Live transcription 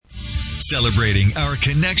celebrating our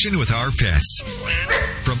connection with our pets.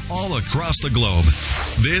 From all across the globe,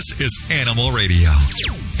 this is Animal Radio.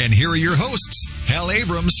 And here are your hosts, Hal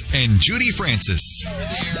Abrams and Judy Francis.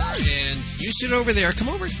 And you sit over there. Come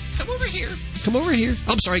over here. Come over here.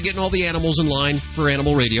 I'm sorry, getting all the animals in line for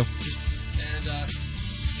Animal Radio. And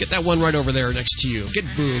get that one right over there next to you. Get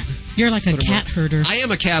Boog. You're like a cat herder. I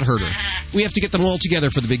am a cat herder. We have to get them all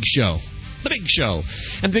together for the big show. The big show.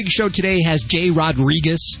 And the big show today has Jay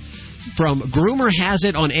Rodriguez from Groomer Has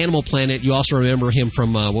It on Animal Planet. You also remember him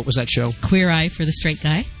from, what was that show? Queer Eye for the Straight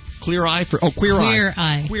Guy. Queer Eye for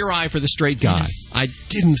the Straight Guy. Yes. I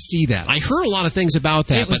didn't see that. I heard a lot of things about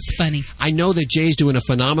that. It was funny. I know that Jay's doing a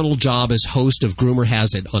phenomenal job as host of Groomer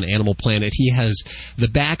Has It on Animal Planet. He has the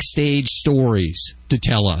backstage stories to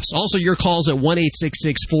tell us. Also, your calls at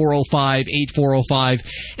 1-866-405-8405.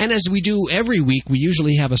 And as we do every week, we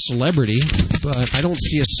usually have a celebrity, but I don't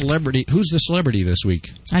see a celebrity. Who's the celebrity this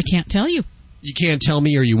week? I can't tell you. You can't tell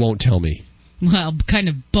me or you won't tell me? Well, kind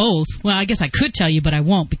of both. Well, I guess I could tell you, but I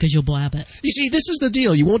won't because you'll blab it. You see, this is the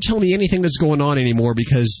deal. You won't tell me anything that's going on anymore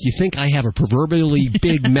because you think I have a proverbially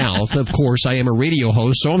big mouth. Of course, I am a radio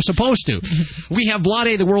host, so I'm supposed to. We have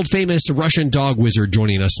Vlade, the world-famous Russian dog wizard,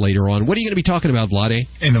 joining us later on. What are you going to be talking about, Vlade?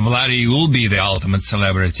 And Vlade will be the ultimate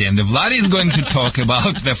celebrity. And Vlade is going to talk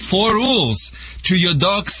about the 4 rules to your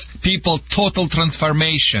dog's people total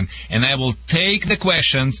transformation. And I will take the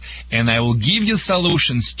questions and I will give you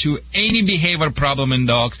solutions to any behavior problem in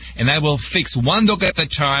dogs, and I will fix one dog at a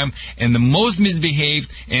time, and the most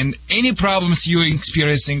misbehaved and any problems you're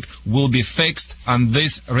experiencing will be fixed on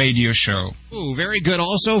this radio show. Ooh, very good.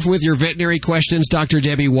 Also, with your veterinary questions, Dr.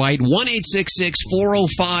 Debbie White,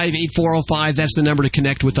 1-866-405-8405. That's the number to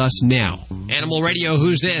connect with us now. Animal Radio,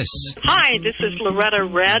 who's this? Hi, this is Loretta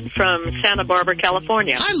Red from Santa Barbara,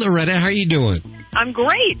 California. Hi, Loretta. How are you doing? I'm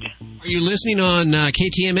great. Are you listening on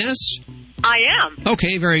KTMS? I am.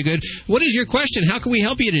 Okay, very good. What is your question? How can we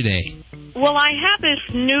help you today? Well, I have this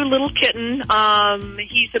new little kitten.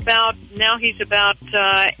 He's about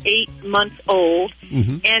 8 months old,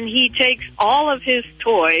 and he takes all of his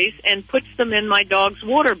toys and puts them in my dog's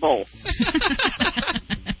water bowl.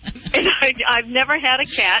 And I've never had a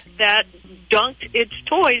cat that dunked its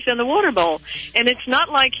toys in the water bowl. And it's not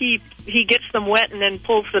like he gets them wet and then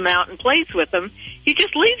pulls them out and plays with them. He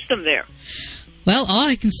just leaves them there. Well, all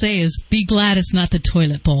I can say is be glad it's not the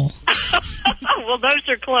toilet bowl. Well, those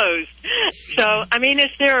are closed. So, I mean, is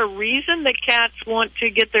there a reason that cats want to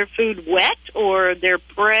get their food wet or their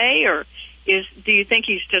prey, or do you think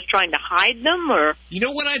he's just trying to hide them, or? You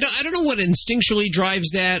know what? I don't know what instinctually drives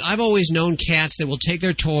that. I've always known cats that will take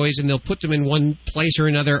their toys and they'll put them in one place or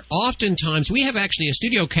another. Oftentimes, we have actually a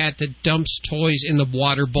studio cat that dumps toys in the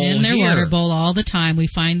water bowl in their here. water bowl all the time. We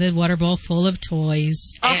find the water bowl full of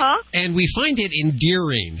toys. And we find it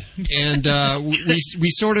endearing. And we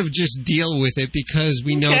sort of just deal with it because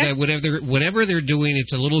we know that whatever they're doing,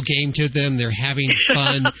 it's a little game to them. They're having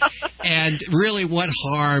fun. And really, what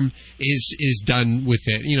harm is done with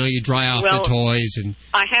it? You know, you dry off the toys. And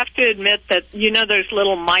I have to admit that, you know, those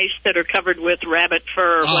little mice that are covered with rabbit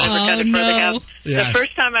fur or whatever kind of fur they have. Yeah. The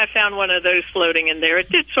first time I found one of those floating in there, it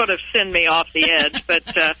did sort of send me off the edge.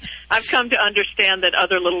 But I've come to understand that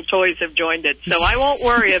other little toys have joined it, so I won't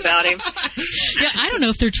worry about him. Yeah, I don't know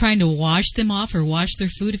if they're trying to wash them off or wash their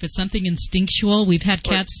food, if it's something instinctual. We've had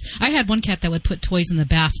cats. I had one cat that would put toys in the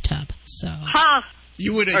bathtub. So.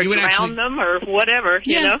 You would drown actually them or whatever.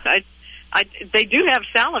 Yeah. You know, they do have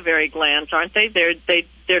salivary glands, aren't they?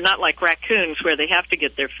 They're not like raccoons where they have to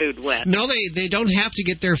get their food wet. No, they don't have to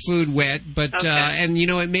get their food wet, but and you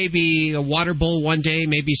know, it may be a water bowl one day,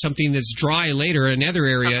 maybe something that's dry later. Another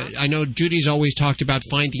area, I know Judy's always talked about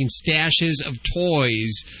finding stashes of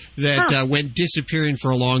toys that went disappearing for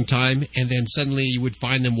a long time, and then suddenly you would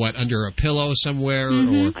find them under a pillow somewhere,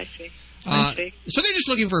 or I see. So they're just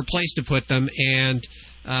looking for a place to put them, and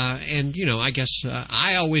you know, I guess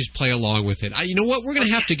I always play along with it. You know what? We're going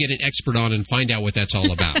to have to get an expert on and find out what that's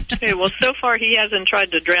all about. Okay, well, so far he hasn't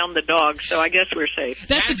tried to drown the dog, so I guess we're safe.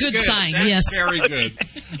 That's a good sign, that's yes. Very good.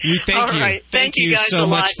 We thank all you. Right. Thank you guys so a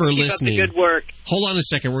much lot. for Keep listening. Up the good work. Hold on a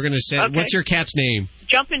second. We're going to send. What's your cat's name?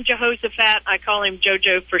 Jumpin' Jehoshaphat. I call him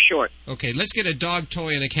JoJo for short. Okay, let's get a dog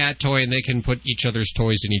toy and a cat toy, and they can put each other's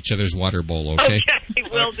toys in each other's water bowl, okay? Okay,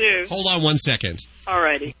 will do. Hold on 1 second. All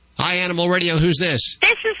righty. Hi, Animal Radio. Who's this?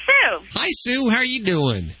 This is Sue. Hi, Sue. How are you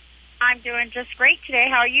doing? I'm doing just great today.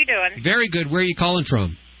 How are you doing? Very good. Where are you calling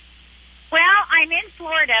from? Well, I'm in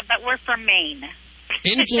Florida, but we're from Maine.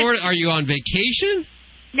 In Florida? Are you on vacation?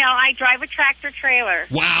 No, I drive a tractor trailer.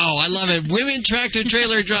 Wow, I love it. Women tractor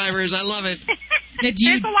trailer drivers. I love it.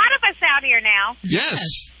 There's a lot of us out here now.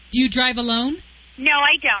 Yes. Do you drive alone? No,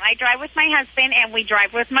 I don't. I drive with my husband, and we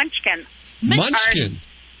drive with Munchkin. Munchkin?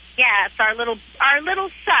 Yes, our little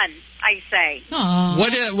son, I say. Aww.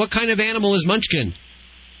 What kind of animal is Munchkin?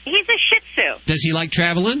 He's a Shih Tzu. Does he like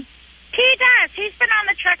traveling? He does. He's been on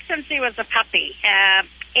the truck since he was a puppy.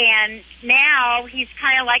 And now he's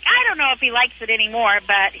kind of like, I don't know if he likes it anymore,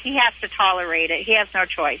 but he has to tolerate it. He has no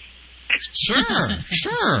choice. Sure.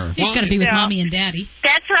 He's got to be with Mommy and Daddy.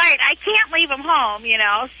 That's right. I can't leave him home,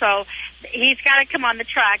 so he's got to come on the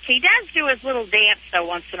truck. He does do his little dance, though,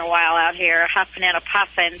 once in a while out here, huffing and a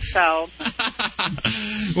puffing, so.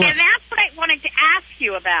 And that's what I wanted to ask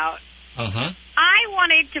you about. Uh-huh. I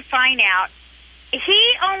wanted to find out,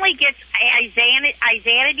 he only gets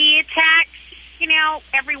anxiety attacks,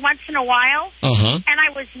 every once in a while. Uh-huh. And I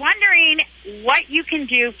was wondering what you can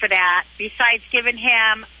do for that besides giving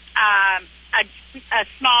him a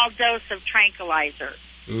small dose of tranquilizer.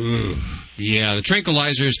 Ooh. Yeah, the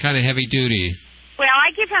tranquilizer is kind of heavy duty. Well,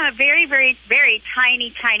 I give him a very, very, very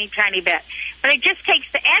tiny bit. But it just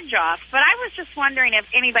takes the edge off. But I was just wondering if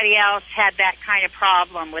anybody else had that kind of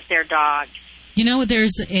problem with their dog.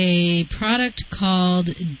 There's a product called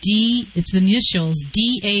it's the initials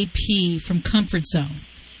DAP from Comfort Zone.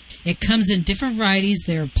 It comes in different varieties.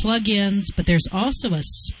 There are plug-ins, but there's also a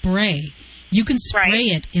spray. You can spray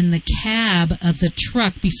it in the cab of the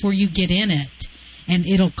truck before you get in it, and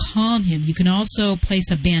it'll calm him. You can also place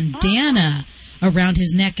a bandana around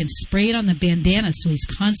his neck and spray it on the bandana so he's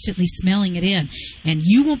constantly smelling it in. And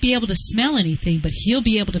you won't be able to smell anything, but he'll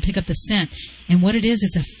be able to pick up the scent. And what it is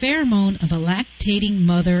a pheromone of a lactating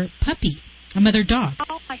mother puppy. A mother dog.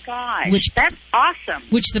 Oh, my gosh. That's awesome.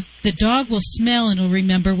 Which the dog will smell and will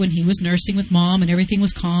remember when he was nursing with Mom and everything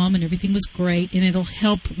was calm and everything was great, and it'll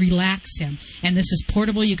help relax him. And this is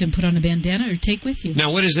portable. You can put on a bandana or take with you.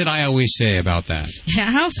 Now, what is it I always say about that?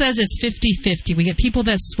 Hal says it's 50-50. We get people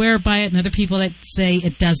that swear by it and other people that say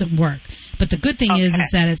it doesn't work. But the good thing is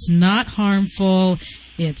that it's not harmful.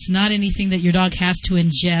 It's not anything that your dog has to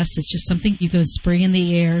ingest. It's just something you can spray in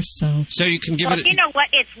the air. So you can give it. You know what?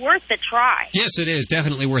 It's worth a try. Yes, it is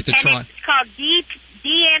definitely worth a try. It's called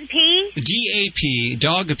DNP. DAP,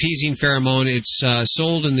 dog appeasing pheromone. It's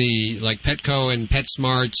sold in the Petco and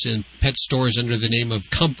PetSmarts and pet stores under the name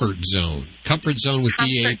of Comfort Zone. Comfort Zone with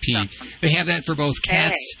DAP. They have that for both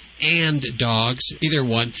cats and dogs, either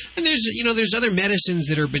one. And there's other medicines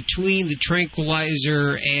that are between the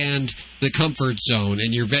tranquilizer and the Comfort Zone,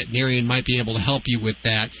 and your veterinarian might be able to help you with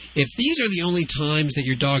that. If these are the only times that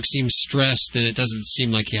your dog seems stressed, then it doesn't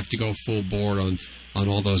seem like you have to go full board on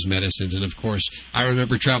all those medicines. And, of course, I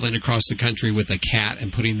remember traveling across the country with a cat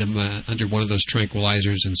and putting them under one of those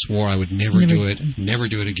tranquilizers and swore I would never do it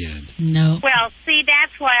again. No. Well, see,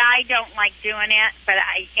 that's why I don't like doing it.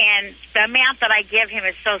 And the amount that I give him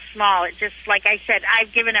is so small. It just, like I said,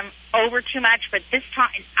 I've given him over too much, but this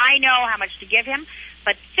time I know how much to give him.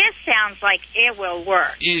 But this sounds like it will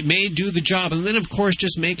work. It may do the job. And then, of course,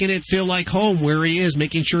 just making it feel like home where he is,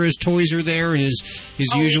 making sure his toys are there and his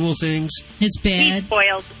usual things. His bed. He's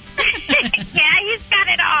spoiled. Yeah, he's got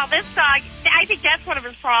it all. This dog, I think that's one of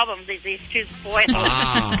his problems, is he's too spoiled.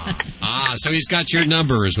 So he's got your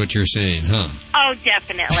number is what you're saying, huh? Oh,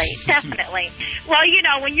 definitely, definitely. Well,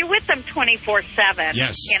 when you're with them 24/7,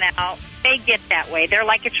 yes. They get that way. They're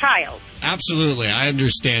like a child. Absolutely. I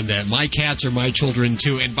understand that. My cats are my children,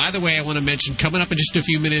 too. And by the way, I want to mention, coming up in just a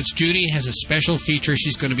few minutes, Judy has a special feature.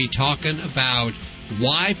 She's going to be talking about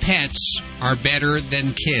why pets are better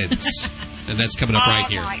than kids. And that's coming up right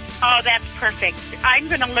here. Oh, that's perfect. I'm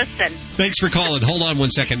going to listen. Thanks for calling. Hold on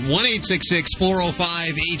one second.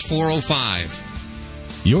 1-866-405-8405.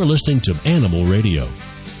 You're listening to Animal Radio.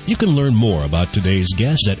 You can learn more about today's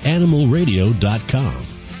guest at animalradio.com.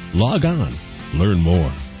 Log on. Learn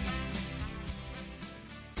more.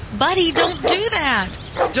 Buddy, don't do that.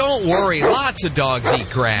 Don't worry. Lots of dogs eat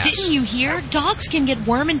grass. Didn't you hear? Dogs can get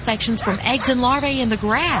worm infections from eggs and larvae in the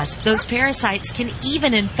grass. Those parasites can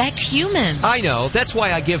even infect humans. I know. That's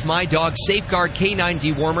why I give my dog Safeguard K9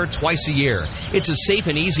 Dewormer twice a year. It's a safe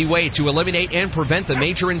and easy way to eliminate and prevent the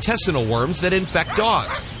major intestinal worms that infect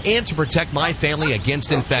dogs and to protect my family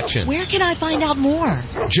against infection. Where can I find out more?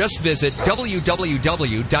 Just visit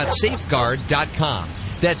www.safeguard.com.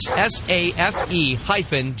 That's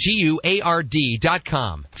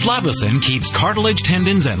SAFE-GUARD.com. Flabusin keeps cartilage,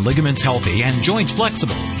 tendons, and ligaments healthy and joints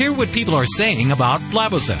flexible. Hear what people are saying about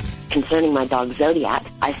Flabusin. concerning my dog Zodiac.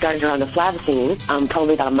 I started her on the flavacine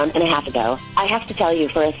probably about a month and a half ago. I have to tell you,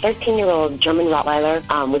 for a 13-year-old German Rottweiler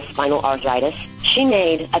with spinal arthritis, she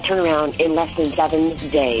made a turnaround in less than 7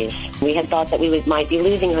 days. We had thought that we might be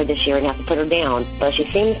losing her this year and have to put her down, but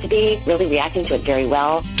she seems to be really reacting to it very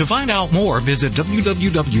well. To find out more, visit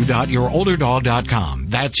www.yourolderdog.com.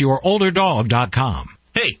 That's yourolderdog.com.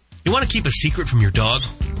 Hey, you want to keep a secret from your dog?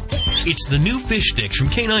 It's the new fish sticks from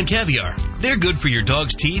Canine Caviar. They're good for your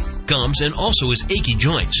dog's teeth, gums, and also his achy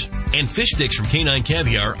joints. And fish sticks from Canine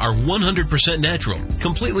Caviar are 100% natural,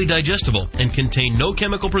 completely digestible, and contain no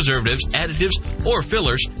chemical preservatives, additives, or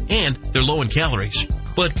fillers, and they're low in calories.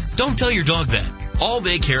 But don't tell your dog that. All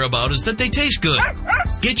they care about is that they taste good.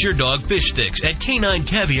 Get your dog fish sticks at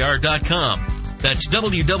caninecaviar.com. That's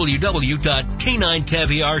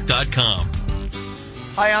www.caninecaviar.com.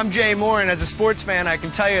 Hi, I'm Jay Moore, and as a sports fan, I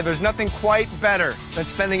can tell you there's nothing quite better than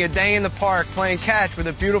spending a day in the park playing catch with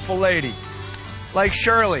a beautiful lady. Like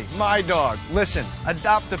Shirley, my dog. Listen,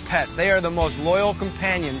 adopt a pet. They are the most loyal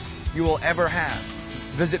companions you will ever have.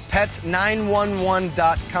 Visit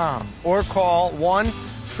pets911.com or call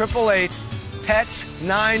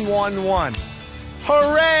 1-888-PETS911.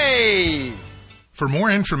 Hooray! For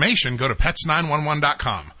more information, go to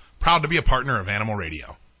pets911.com. Proud to be a partner of Animal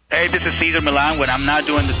Radio. Hey, this is Cesar Milan. When I'm not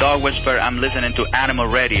doing the dog whisper, I'm listening to Animal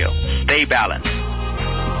Radio. Stay balanced.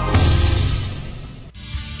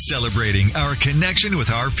 Celebrating our connection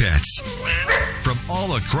with our pets. From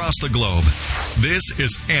all across the globe, this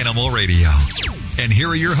is Animal Radio. And here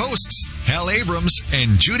are your hosts, Hal Abrams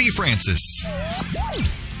and Judy Francis.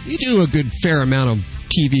 You do a good fair amount of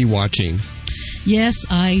TV watching. Yes,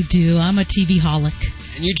 I do. I'm a TV holic.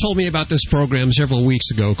 And you told me about this program several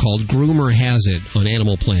weeks ago called Groomer Has It on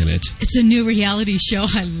Animal Planet. It's a new reality show.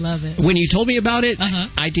 I love it. When you told me about it,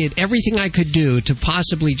 I did everything I could do to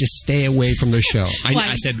possibly just stay away from the show.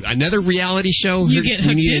 I said, another reality show? We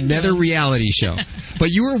need another reality show. But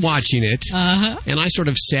you were watching it, and I sort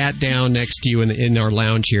of sat down next to you in our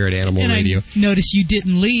lounge here at Animal Radio. I noticed you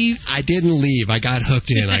didn't leave. I didn't leave. I got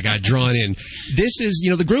hooked in. I got drawn in. This is,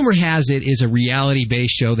 The Groomer Has It is a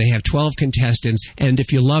reality-based show. They have 12 contestants, and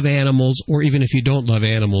if you love animals, or even if you don't love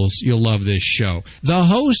animals, you'll love this show. The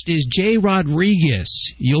host is Jay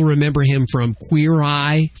Rodriguez. You'll remember him from Queer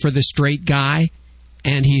Eye for the Straight Guy,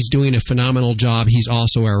 and he's doing a phenomenal job. He's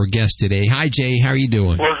also our guest today. Hi, Jay. How are you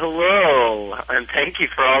doing? Well, hello, and thank you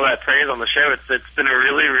for all that praise on the show. It's been a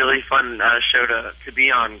really, really fun show to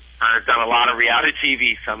be on. I've done a lot of reality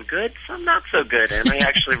TV, some good, some not so good, and I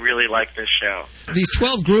actually really like this show. These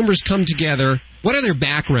 12 groomers come together. What are their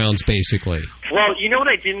backgrounds, basically? Well, you know what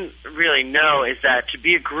I didn't really know is that to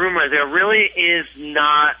be a groomer, there really is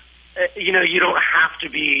not, you don't have to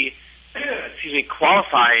be,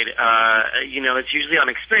 qualified. It's usually on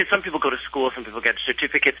experience. Some people go to school, some people get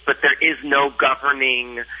certificates, but there is no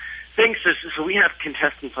governing thing. So we have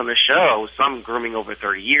contestants on the show, some grooming over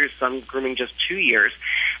 30 years, some grooming just 2 years.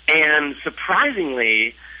 And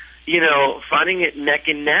surprisingly, finding it neck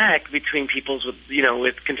and neck between people's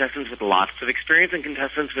with contestants with lots of experience and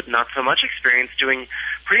contestants with not so much experience doing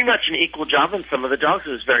pretty much an equal job on some of the dogs.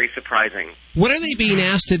 It was very surprising. What are they being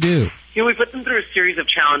asked to do? We put them through a series of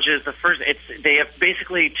challenges. They have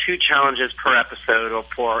basically 2 challenges per episode,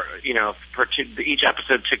 or each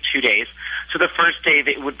episode took 2 days. So the first day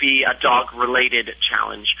it would be a dog-related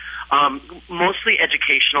challenge. Mostly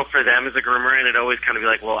educational for them as a groomer, and it always kind of be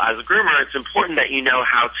like, well, as a groomer, it's important that you know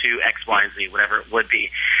how to X, Y, and Z, whatever it would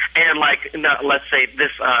be. And let's say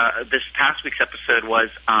this past week's episode was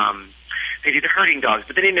they did herding dogs,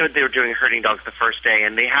 but they didn't know they were doing herding dogs the first day,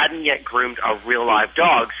 and they hadn't yet groomed a real live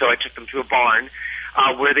dog, so I took them to a barn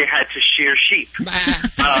where they had to shear sheep.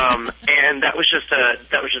 And that was just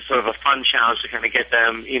sort of a fun challenge to kind of get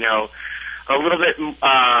them, a little bit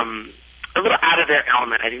a little out of their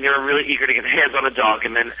element. I think they were really eager to get hands on a dog.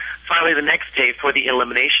 And then finally the next day for the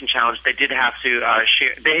elimination challenge, they did have to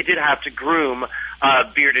groom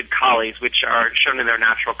bearded collies, which are shown in their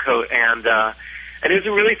natural coat. And it was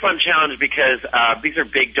a really fun challenge because these are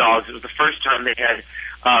big dogs. It was the first time they had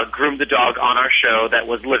groomed the dog on our show that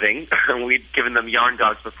was living. We'd given them yarn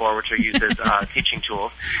dogs before, which are used as teaching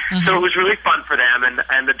tools. So it was really fun for them.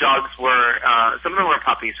 And the dogs were, some of them were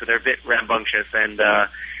puppies, so they're a bit rambunctious. And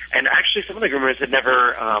actually, some of the groomers had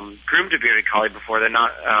never groomed a bearded collie before. They're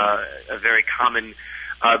not a very common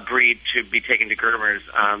breed to be taken to groomers.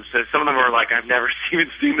 So some of them are like, I've never even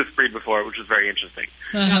seen this breed before, which is very interesting.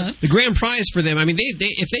 The grand prize for them, I mean, they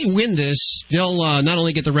if they win this, they'll not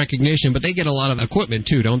only get the recognition, but they get a lot of equipment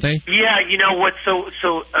too, don't they? Yeah, you know what's so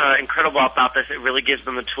incredible about this? It really gives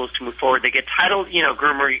them the tools to move forward. They get titled,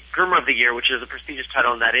 Groomer of the Year, which is a prestigious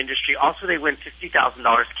title in that industry. Also, they win $50,000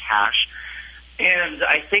 cash. And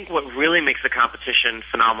I think what really makes the competition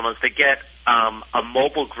phenomenal is they get a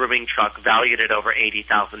mobile grooming truck valued at over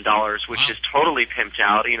 $80,000, which is totally pimped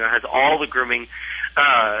out. You know, it has all the grooming,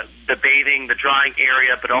 the bathing, the drying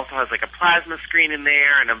area, but also has like a plasma screen in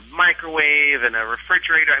there and a microwave and a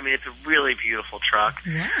refrigerator. I mean, it's a really beautiful truck.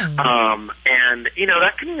 Wow. And,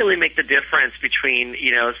 that can really make the difference between,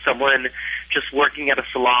 someone just working at a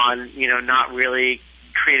salon, not really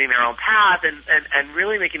creating their own path and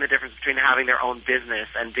really making the difference between having their own business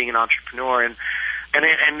and being an entrepreneur. And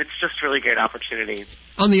it's just really great opportunity.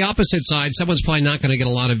 On the opposite side, someone's probably not going to get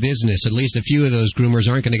a lot of business. At least a few of those groomers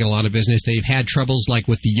aren't going to get a lot of business. They've had troubles like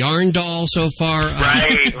with the yarn doll so far.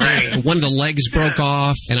 Right. One of the legs broke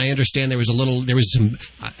off, and I understand there was some,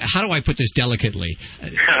 how do I put this delicately?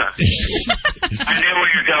 I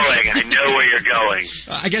know where you're going.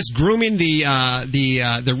 I guess grooming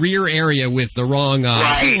the rear area with the wrong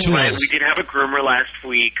tools. Right. We did have a groomer last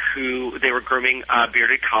week who they were grooming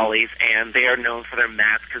bearded collies, and they are known for their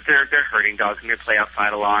mats because they're herding dogs and they play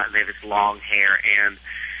outside a lot, and they have this long hair. And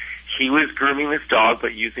he was grooming this dog,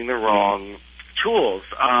 but using the wrong tools.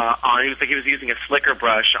 He was using a slicker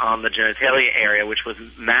brush on the genitalia area, which was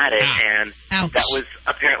matted, and that was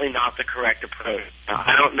apparently not the correct approach.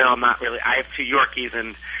 I don't know. I have 2 Yorkies,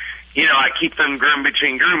 and I keep them groomed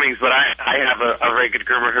between groomings, but I have a very good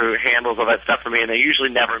groomer who handles all that stuff for me, and they usually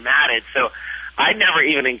never matted. So I never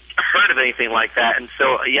even heard of anything like that. And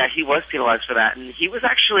so, he was penalized for that. And he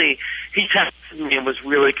texted me and was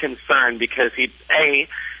really concerned because he,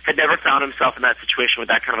 had never found himself in that situation with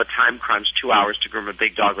that kind of a time crunch, 2 hours to groom a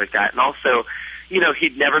big dog like that. And also,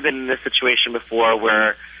 he'd never been in this situation before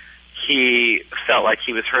where he felt like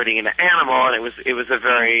he was hurting an animal, and it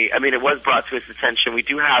was brought to his attention. We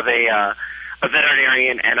do have a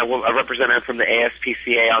veterinarian and a representative from the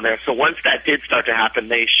ASPCA on there. So once that did start to happen,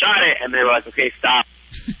 they shot it, and they were like, okay, stop.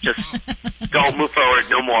 Just don't move forward,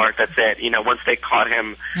 no more. That's it. Once they caught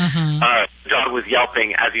him, the dog was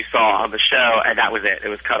yelping, as you saw on the show, and that was it. It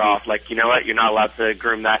was cut off. Like, you know what? You're not allowed to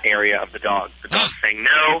groom that area of the dog. The dog's saying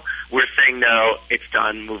no. We're saying no. It's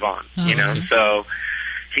done. Move on. So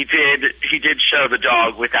he did show the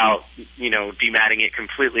dog without, dematting it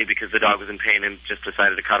completely because the dog was in pain, and just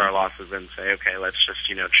decided to cut our losses and say, okay, let's just,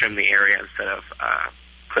 trim the area instead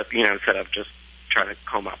of just trying to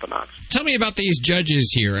comb out the knots. Tell me about these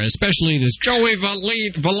judges here, especially this Joey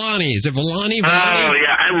Villani. Is it Villani? Oh,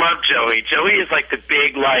 yeah, I love Joey. Joey is like the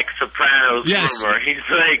big, Sopranos groomer.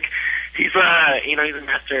 He's a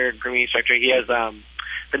master grooming instructor. He has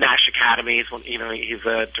the Nash Academy. He's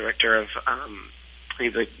a director of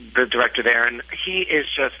he's the director there, and he is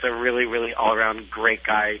just a really, really all-around great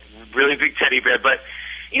guy. Really big teddy bear, but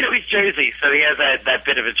he's Jersey, so he has that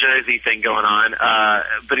bit of a Jersey thing going on,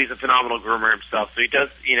 but he's a phenomenal groomer himself. So he does,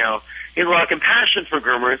 he has a lot of compassion for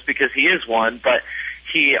groomers because he is one, but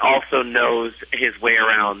he also knows his way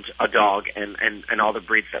around a dog and all the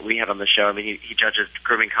breeds that we have on the show. I mean, he judges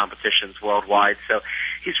grooming competitions worldwide, so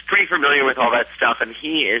he's pretty familiar with all that stuff, and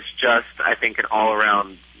he is just, I think, an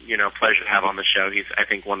all-around pleasure to have on the show. He's, I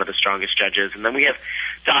think, one of the strongest judges. And then we have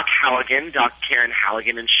Doc Karen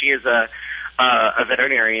Halligan, and she is a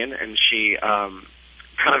veterinarian, and she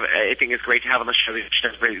I think is great to have on the show. She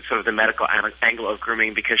does really sort of the medical angle of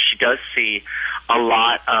grooming because she does see a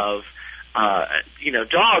lot of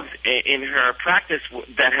dogs in her practice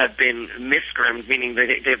that have been misgroomed, meaning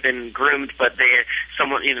they've been groomed, but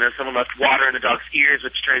someone left water in the dog's ears,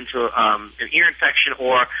 which turned into an ear infection,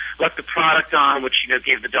 or left the product on, which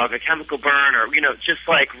gave the dog a chemical burn, or just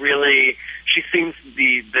like really, she seems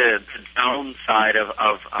the downside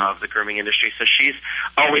of the grooming industry. So she's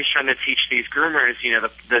always trying to teach these groomers,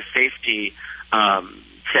 the safety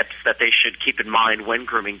tips that they should keep in mind when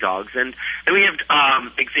grooming dogs. And then we have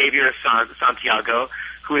Xavier Santiago,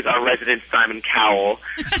 who is our resident Simon Cowell,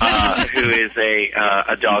 who is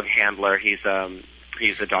a dog handler. He's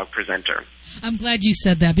a dog presenter. I'm glad you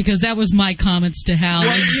said that because that was my comments to Hal.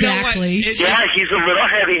 Well, exactly. Yeah, he's a little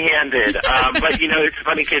heavy-handed, but it's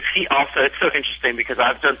funny because it's so interesting because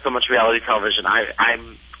I've done so much reality television.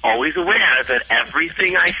 I'm always aware that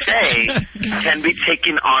everything I say can be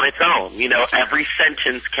taken on its own. Every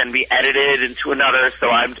sentence can be edited into another, so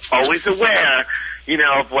I'm always aware,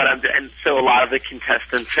 of what I'm doing. And so a lot of the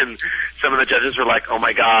contestants and some of the judges were like, oh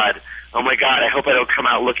my God, oh my God, I hope I don't come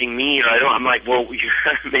out looking mean, or I'm like, well, you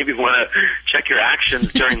maybe want to check your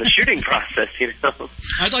actions during the shooting process, you know?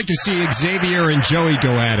 I'd like to see Xavier and Joey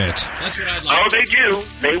go at it. That's what I'd like. Oh, they do.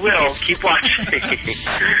 They will. Keep watching.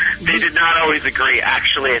 They did not always agree.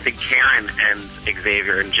 Actually, I think Karen and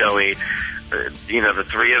Xavier and Joey, the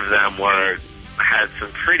three of them had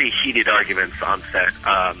some pretty heated arguments on set.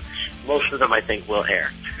 Most of them, I think, will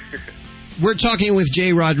air. We're talking with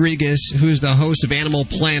Jay Rodriguez, who's the host of Animal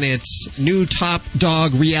Planet's new top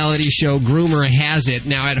dog reality show, Groomer Has It.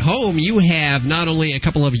 Now, at home, you have not only a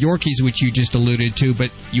couple of Yorkies, which you just alluded to, but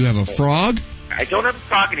you have a frog? I don't have a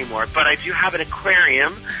frog anymore, but I do have an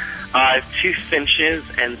aquarium. I have 2 finches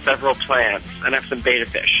and several plants, and I have some betta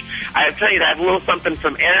fish. I have to tell you that I have a little something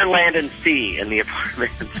from air, land, and sea in the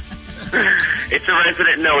apartment. It's a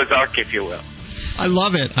resident Noah's Ark, if you will. I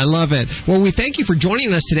love it. I love it. Well, we thank you for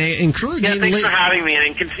joining us today. Thanks for having me,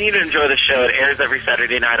 and continue to enjoy the show. It airs every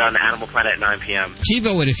Saturday night on Animal Planet at 9 p.m.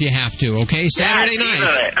 TiVo it if you have to, okay? Saturday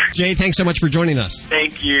night. Jay, thanks so much for joining us.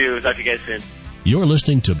 Thank you. Talk to you guys soon. You're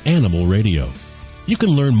listening to Animal Radio. You can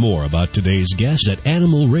learn more about today's guest at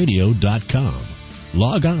animalradio.com.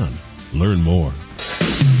 Log on. Learn more.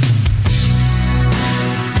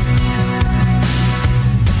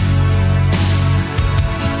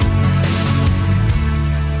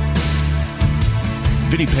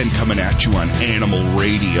 Vinny Penn coming at you on Animal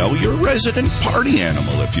Radio, your resident party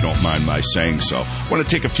animal, if you don't mind my saying so. I want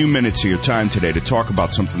to take a few minutes of your time today to talk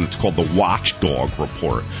about something that's called the Watchdog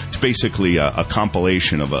Report. It's basically a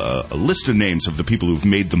compilation of a list of names of the people who've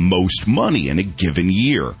made the most money in a given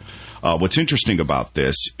year. What's interesting about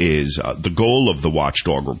this is the goal of the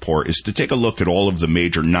Watchdog Report is to take a look at all of the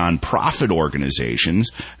major nonprofit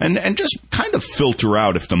organizations and just kind of filter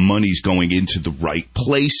out if the money's going into the right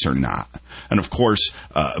place or not. And, of course,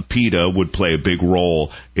 PETA would play a big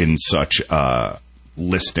role in such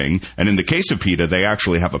listing. And in the case of PETA, they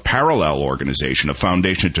actually have a parallel organization, a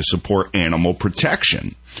foundation to support animal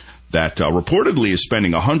protection that reportedly is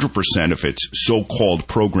spending 100% of its so-called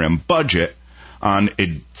program budget on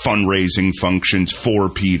fundraising functions for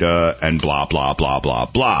PETA and blah, blah, blah, blah,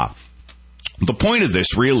 blah. The point of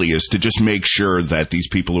this really is to just make sure that these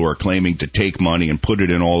people who are claiming to take money and put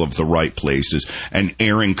it in all of the right places and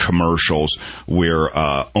airing commercials where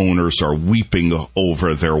owners are weeping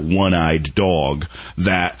over their one-eyed dog,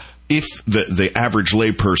 that if the average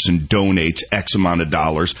layperson donates X amount of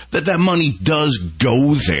dollars, that money does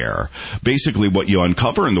go there. Basically, what you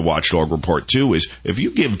uncover in the Watchdog Report, too, is if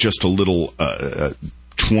you give just a little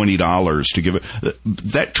 $20 to give it,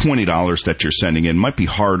 that $20 that you're sending in might be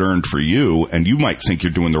hard-earned for you, and you might think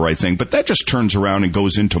you're doing the right thing, but that just turns around and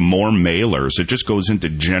goes into more mailers. It just goes into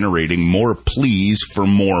generating more pleas for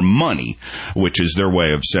more money, which is their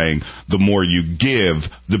way of saying the more you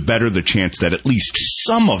give, the better the chance that at least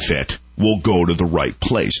some of it will go to the right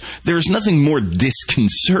place. There's nothing more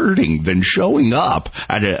disconcerting than showing up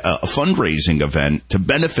at a fundraising event to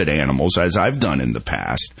benefit animals, as I've done in the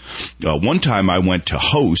past. One time I went to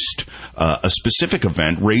host a specific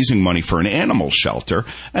event raising money for an animal shelter,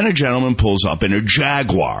 and a gentleman pulls up in a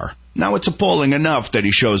Jaguar. Now, it's appalling enough that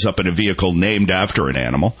he shows up in a vehicle named after an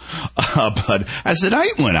animal, but as the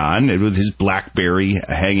night went on, with his BlackBerry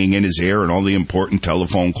hanging in his ear and all the important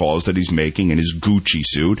telephone calls that he's making in his Gucci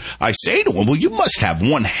suit, I say to him, well, you must have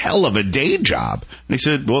one hell of a day job. And he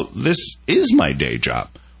said, well, this is my day job,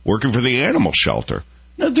 working for the animal shelter.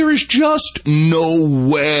 Now, there is just no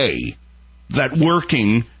way that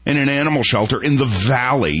working in an animal shelter in the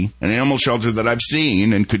valley, an animal shelter that I've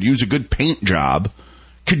seen and could use a good paint job,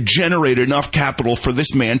 could generate enough capital for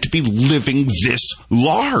this man to be living this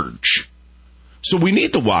large. So we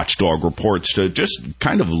need the Watchdog Reports to just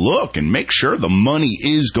kind of look and make sure the money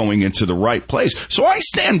is going into the right place. So I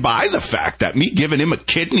stand by the fact that me giving him a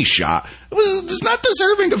kidney shot is not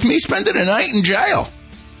deserving of me spending a night in jail.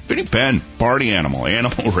 Vinny Penn, Party Animal,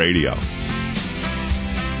 Animal Radio.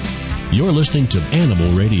 You're listening to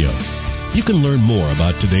Animal Radio. You can learn more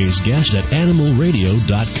about today's guest at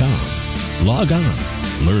animalradio.com. Log on.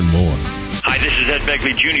 Learn more. Hi, this is Ed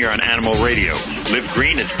Begley Jr. on Animal Radio. Live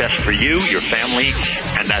green is best for you, your family,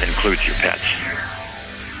 and that includes your pets.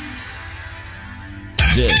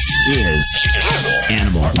 This is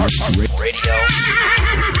Animal Radio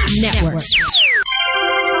Network.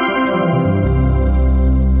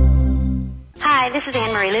 Hi, this is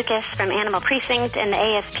Anne-Marie Lucas from Animal Precinct and the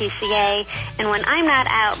ASPCA, and when I'm not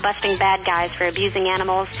out busting bad guys for abusing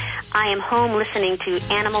animals, I am home listening to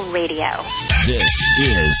Animal Radio. This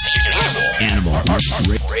is Animal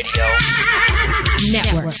Radio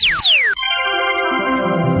Network.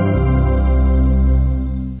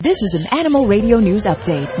 This is an Animal Radio News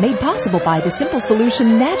Update made possible by the Simple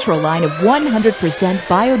Solution Natural line of 100%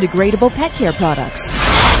 biodegradable pet care products.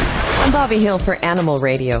 I'm Bobby Hill for Animal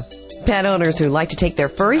Radio. Pet owners who like to take their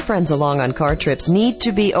furry friends along on car trips need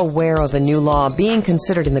to be aware of a new law being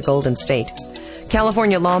considered in the Golden State.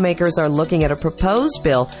 California lawmakers are looking at a proposed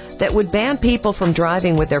bill that would ban people from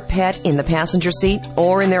driving with their pet in the passenger seat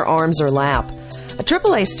or in their arms or lap. A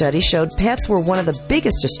AAA study showed pets were one of the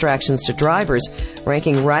biggest distractions to drivers,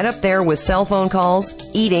 ranking right up there with cell phone calls,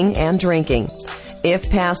 eating, and drinking. If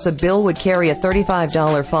passed, the bill would carry a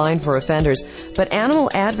 $35 fine for offenders, but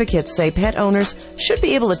animal advocates say pet owners should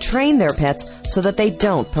be able to train their pets so that they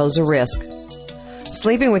don't pose a risk.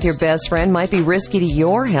 Sleeping with your best friend might be risky to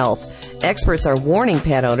your health. Experts are warning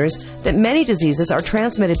pet owners that many diseases are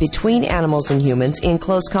transmitted between animals and humans in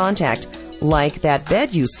close contact, like that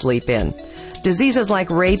bed you sleep in. Diseases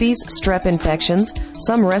like rabies, strep infections,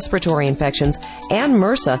 some respiratory infections, and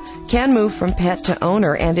MRSA can move from pet to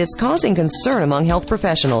owner, and it's causing concern among health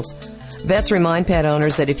professionals. Vets remind pet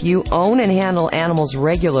owners that if you own and handle animals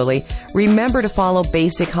regularly, remember to follow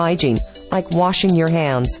basic hygiene, like washing your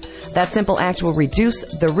hands. That simple act will reduce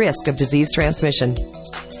the risk of disease transmission.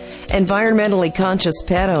 Environmentally conscious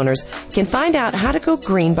pet owners can find out how to go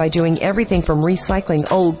green by doing everything from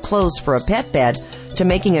recycling old clothes for a pet bed to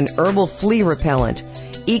making an herbal flea repellent.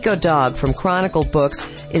 Eco Dog from Chronicle Books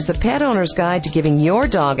is the pet owner's guide to giving your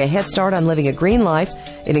dog a head start on living a green life.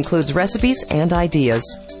 It includes recipes and ideas.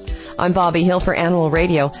 I'm Bobby Hill for Animal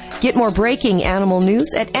Radio. Get more breaking animal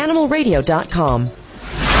news at animalradio.com.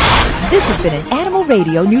 This has been an Animal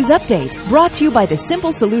Radio News Update brought to you by the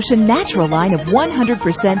Simple Solution Natural line of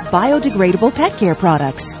 100% biodegradable pet care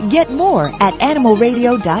products. Get more at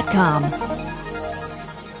animalradio.com.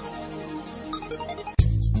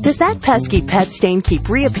 Does that pesky pet stain keep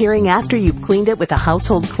reappearing after you've cleaned it with a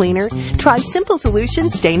household cleaner? Try Simple Solution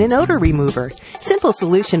Stain and Odor Remover. Simple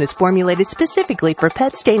Solution is formulated specifically for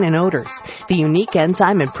pet stain and odors. The unique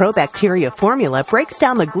enzyme and probacteria formula breaks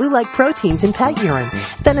down the glue-like proteins in pet urine,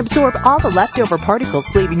 then absorb all the leftover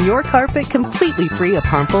particles, leaving your carpet completely free of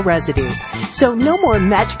harmful residue. So no more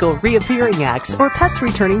magical reappearing acts or pets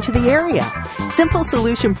returning to the area. Simple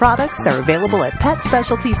Solution products are available at pet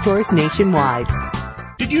specialty stores nationwide.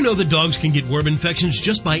 Did you know that dogs can get worm infections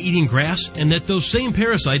just by eating grass, and that those same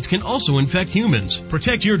parasites can also infect humans?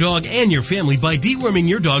 Protect your dog and your family by deworming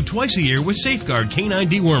your dog twice a year with Safeguard Canine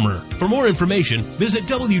Dewormer. For more information, visit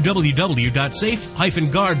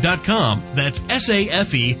www.safe-guard.com. That's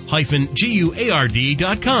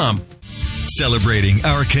SAFE-GUARD.com. Celebrating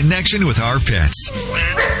our connection with our pets.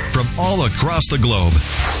 From all across the globe,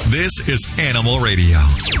 this is Animal Radio.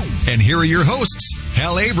 And here are your hosts,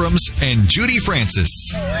 Hal Abrams and Judy Francis.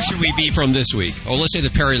 Where should we be from this week? Oh, let's say the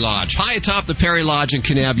Perry Lodge. High atop the Perry Lodge in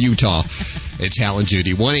Kanab, Utah. It's Hal and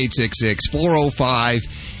Judy,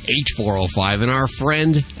 1-866-405-8405. And our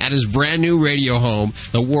friend at his brand new radio home,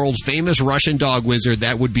 the world famous Russian dog wizard,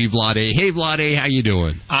 that would be Vlade. Hey, Vlade, how you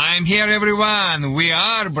doing? I'm here, everyone. We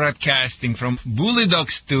are broadcasting from Bully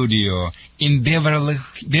Dog Studio in Beverly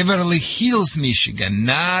Hills, Michigan.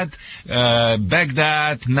 Not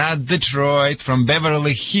Baghdad, not Detroit, from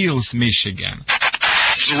Beverly Hills, Michigan.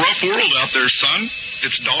 It's a rough world out there, son.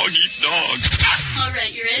 It's dog eat dog. All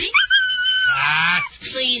right, you ready?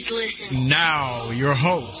 Please listen. Now, your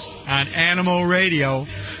host on Animal Radio,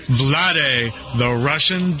 Vlade, the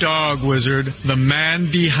Russian dog wizard, the man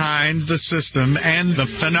behind the system and the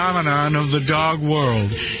phenomenon of the dog world.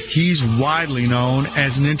 He's widely known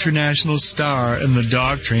as an international star in the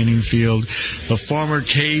dog training field. The former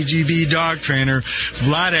KGB dog trainer,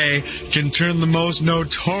 Vlade can turn the most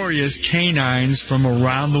notorious canines from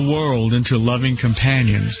around the world into loving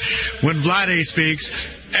companions. When Vlade speaks,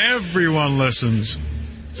 everyone listens.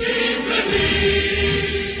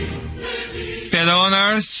 Pet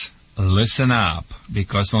owners, listen up,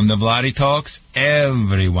 because when the Vlade talks,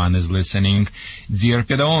 everyone is listening. Dear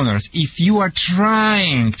pet owners, if you are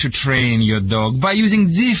trying to train your dog by using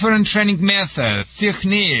different training methods,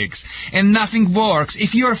 techniques, and nothing works,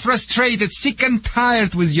 if you are frustrated, sick and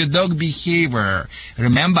tired with your dog behavior,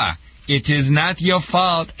 remember, it is not your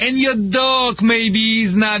fault, and your dog maybe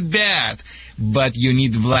is not bad. But you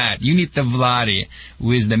need Vlad. You need the Vlade.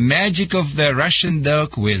 With the magic of the Russian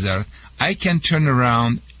dog wizard, I can turn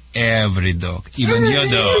around every dog, even your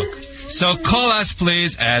dog. So call us,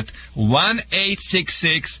 please, at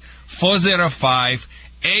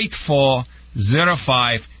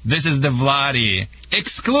 1-866-405-8405. This is the Vlade,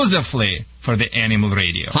 exclusively for the Animal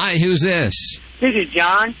Radio. Hi, who's this? This is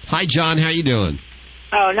John. Hi, John. How you doing?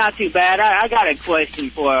 Oh, not too bad. I got a question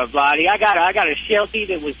for Vlade. I got a Sheltie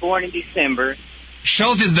that was born in December.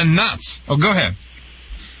 Sheltie's the nuts. Oh, go ahead.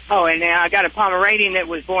 Oh, and now I got a Pomeranian that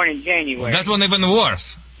was born in January. That one even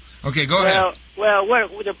worse. Okay, go ahead. Well,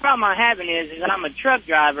 what the problem I'm having is I'm a truck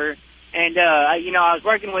driver, and I was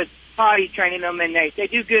working with potty training them, and they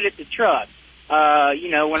do good at the truck.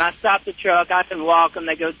 When I stop the truck, I can walk them.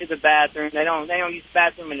 They go to the bathroom. They don't use the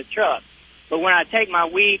bathroom in the truck. But when I take my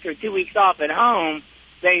week or 2 weeks off at home,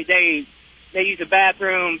 they use the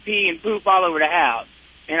bathroom, pee and poop all over the house.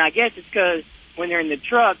 And I guess it's because when they're in the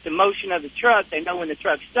truck, the motion of the truck, they know when the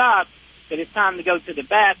truck stops that it's time to go to the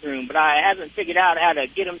bathroom. But I haven't figured out how to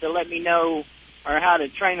get them to let me know or how to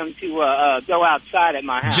train them to go outside at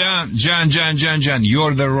my house. John,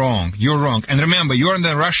 you're wrong. You're wrong. And remember, you're in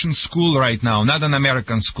the Russian school right now, not an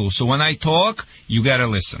American school. So when I talk, you gotta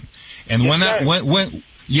listen. And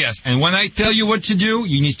yes, and when I tell you what to do,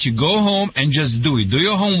 you need to go home and just do it. Do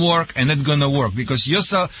your homework, and it's gonna work because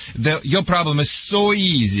your problem is so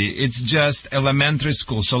easy. It's just elementary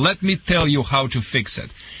school. So let me tell you how to fix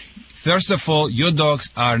it. First of all, your dogs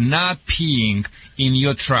are not peeing in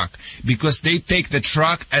your truck because they take the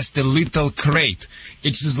truck as the little crate.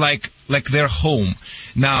 It's like their home.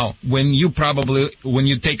 Now, when you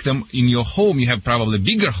take them in your home, you have probably a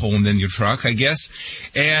bigger home than your truck, I guess.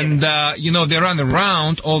 And, they run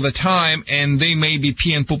around all the time and they may be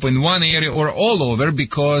pee and poop in one area or all over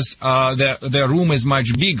because, their room is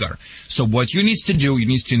much bigger. So what you need to do, you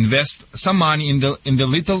need to invest some money in the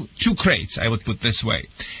little 2 crates, I would put this way.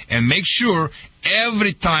 And make sure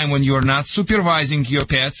every time when you're not supervising your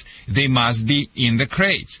pets, they must be in the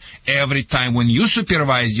crates. Every time when you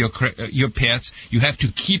supervise your pets, you have to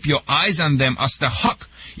keep your eyes on them as the hawk.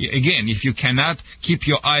 Again, if you cannot keep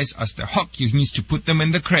your eyes as the hawk, you need to put them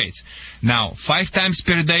in the crates. Now, 5 times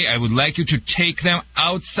per day, I would like you to take them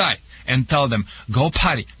outside and tell them, go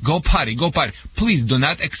potty, go potty, go potty. Please do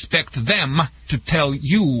not expect them to tell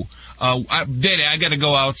you, Daddy, I gotta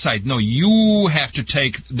go outside. No, you have to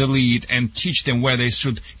take the lead and teach them where they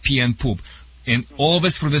should pee and poop. And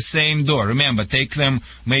always through the same door. Remember, take them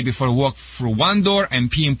maybe for a walk through one door and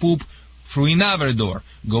pee and poop through another door.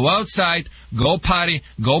 Go outside, go potty,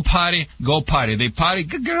 go potty, go potty. They potty,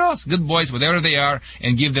 good girls, good boys, whatever they are,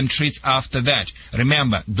 and give them treats after that.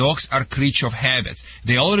 Remember, dogs are creatures of habits.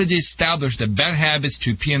 They already established the bad habits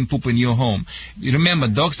to pee and poop in your home. Remember,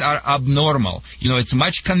 dogs are abnormal. It's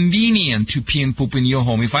much convenient to pee and poop in your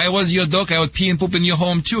home. If I was your dog, I would pee and poop in your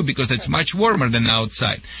home too, because it's much warmer than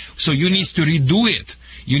outside. So you need to redo it.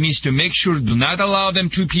 You need to make sure do not allow them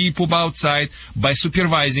to pee poop outside by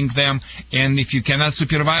supervising them. And if you cannot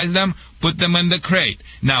supervise them, put them in the crate.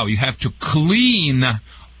 Now, you have to clean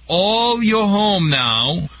all your home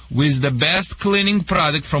now with the best cleaning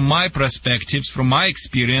product from my perspectives, from my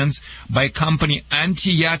experience, by company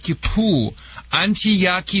Anti-Yucky Poo.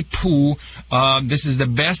 Anti-Yucky Poo, this is the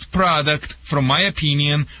best product, from my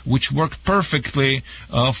opinion, which worked perfectly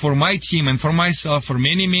for my team and for myself for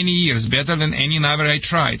many, many years, better than any other I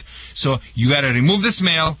tried. So you got to remove the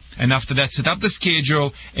smell, and after that set up the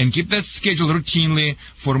schedule and keep that schedule routinely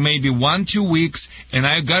for maybe 1-2 weeks, and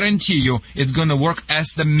I guarantee you it's going to work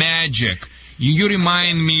as the magic. You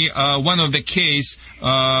remind me one of the case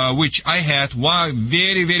which I had. One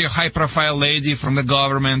very, very high-profile lady from the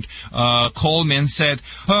government called me and said,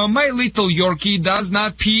 my little Yorkie does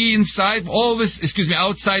not pee inside,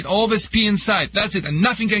 outside, always pee inside. That's it, and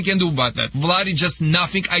nothing I can do about that. Vladdy, just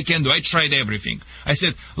nothing I can do. I tried everything. I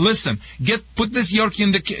said, listen, put this Yorkie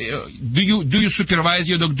in the do you supervise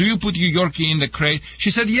your dog? Do you put your Yorkie in the crate?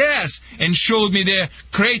 She said yes, and showed me the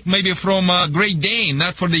crate maybe from Great Dane,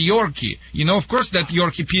 not for the Yorkie. Of course, that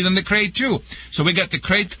Yorkie peed in the crate too. So we got the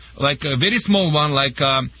crate, like a very small one, like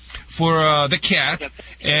for the cat,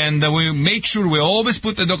 and we made sure we always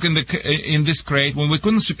put the dog in this crate when we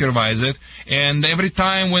couldn't supervise it. And every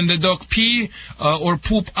time when the dog pee or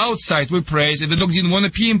poop outside, we praise. If the dog didn't want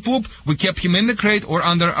to pee and poop, we kept him in the crate or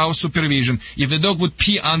under our supervision. If the dog would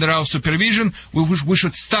pee under our supervision, we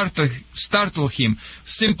should startle him.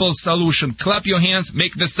 Simple solution: clap your hands,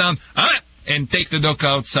 make the sound, and take the dog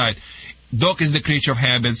outside. Dog is the creature of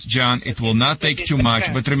habits, John. It will not take too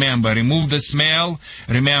much, but remember, remove the smell,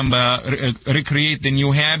 recreate the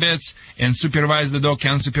new habits, and supervise the dog,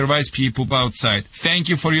 can supervise pee poop outside. Thank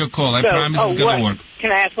you for your call. I promise it's going to work.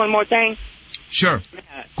 Can I ask one more thing? Sure.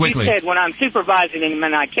 Quickly. You said when I'm supervising him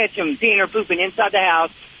and I catch him peeing or pooping inside the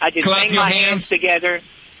house, I just bang my hands together.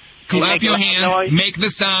 Clap your hands, make the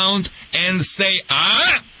sound, and say,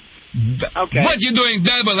 Okay. What you doing,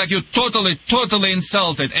 devil? Like you totally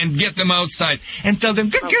insulted, and get them outside and tell them,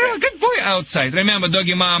 good girl, good boy outside. Remember,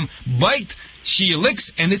 doggy mom bite, she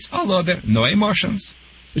licks, and it's all over. No emotions.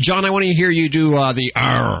 John, I want to hear you do the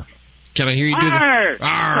R. Can I hear you do the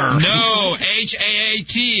R? No,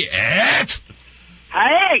 H-A-A-T.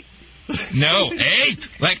 8. No, 8.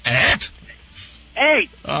 Like 8. 8.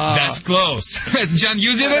 That's close. John,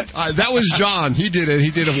 you did it? That was John. He did it.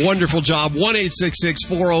 He did a wonderful job.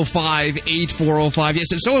 1-866-405-8405.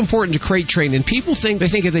 Yes, it's so important to crate train. And people think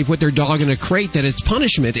if they put their dog in a crate that it's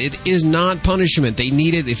punishment. It is not punishment. They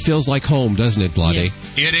need it. It feels like home, doesn't it, Vlade? Yes,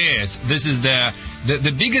 it is. This is the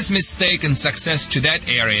biggest mistake and success to that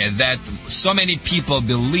area, that so many people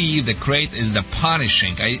believe the crate is the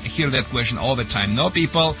punishing. I hear that question all the time. No,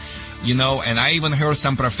 people... and I even heard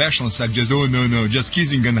some professionals suggest, no, just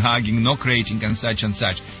kissing and hugging, no crating and such and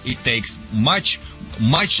such. It takes much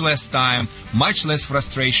less time, much less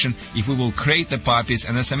frustration if we will crate the puppies.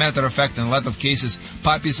 And as a matter of fact, in a lot of cases,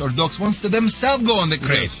 puppies or dogs want to themselves go on the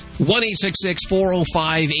crate.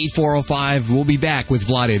 1-866-405-8405. We'll be back with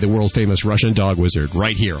Vlade, the world-famous Russian dog wizard,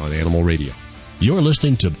 right here on Animal Radio. You're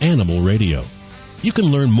listening to Animal Radio. You can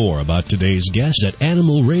learn more about today's guest at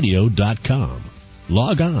animalradio.com.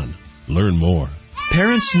 Log on. Learn more.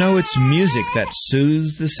 Parents know it's music that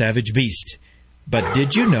soothes the savage beast. But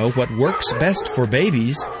did you know what works best for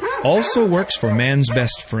babies also works for man's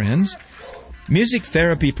best friends? Music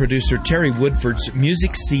therapy producer Terry Woodford's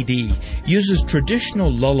Music CD uses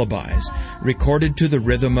traditional lullabies recorded to the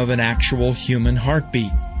rhythm of an actual human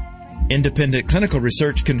heartbeat. Independent clinical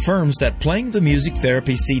research confirms that playing the Music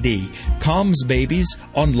Therapy CD calms babies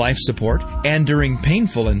on life support and during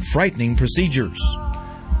painful and frightening procedures.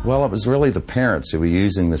 Well, it was really the parents who were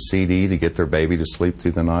using the CD to get their baby to sleep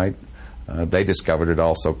through the night. They discovered it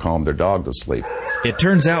also calmed their dog to sleep. It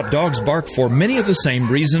turns out dogs bark for many of the same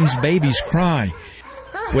reasons babies cry.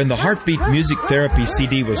 When the Heartbeat Music Therapy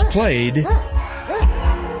CD was played,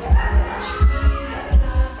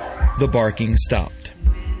 the barking stopped.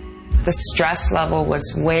 The stress level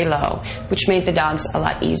was way low, which made the dogs a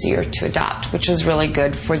lot easier to adopt, which was really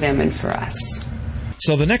good for them and for us.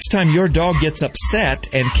 So the next time your dog gets upset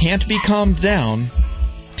and can't be calmed down,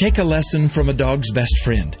 take a lesson from a dog's best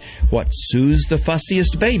friend. What soothes the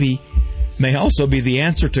fussiest baby may also be the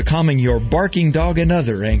answer to calming your barking dog and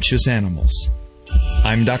other anxious animals.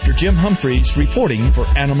 I'm Dr. Jim Humphreys reporting for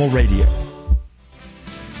Animal Radio.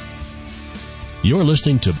 You're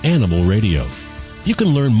listening to Animal Radio. You can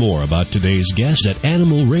learn more about today's guest at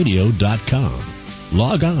animalradio.com.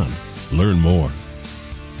 Log on. Learn more.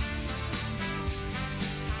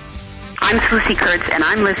 I'm Susie Kurtz, and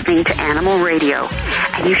I'm listening to Animal Radio.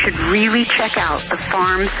 And you should really check out the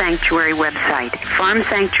Farm Sanctuary website,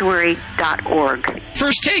 farmsanctuary.org.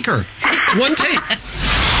 First taker. One take.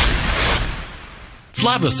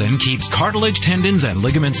 Flavocin keeps cartilage, tendons, and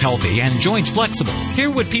ligaments healthy and joints flexible. Hear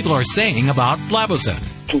what people are saying about Flavocin.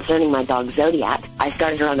 Concerning my dog Zodiac, I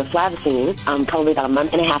started her on the Flavocin probably about a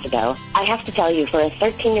month and a half ago. I have to tell you, for a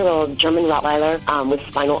 13-year-old German Rottweiler with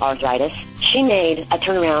spinal arthritis, she made a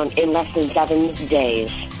turnaround in less than 7 days.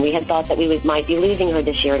 We had thought that we might be losing her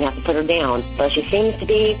this year and have to put her down, but she seems to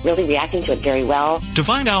be really reacting to it very well. To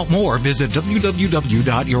find out more, visit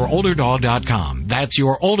www.yourolderdog.com. That's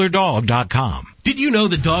yourolderdog.com. Did you know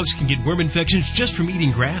that dogs can get worm infections just from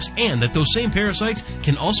eating grass, and that those same parasites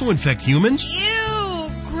can also infect humans? Ew,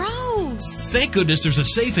 gross. Thank goodness there's a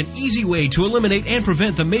safe and easy way to eliminate and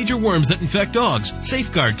prevent the major worms that infect dogs.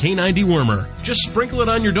 Safeguard K9 Dewormer. Just sprinkle it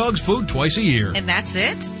on your dog's food twice a year. And that's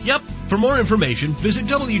it? Yep. For more information, visit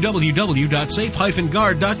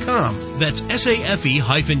www.safe-guard.com. That's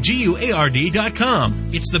SAFE-GUARD.com.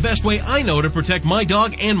 It's the best way I know to protect my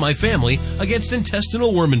dog and my family against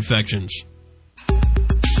intestinal worm infections.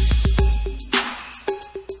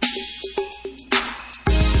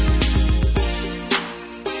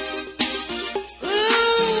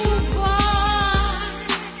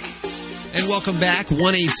 Welcome back.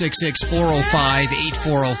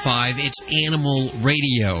 1-866-405-8405. It's Animal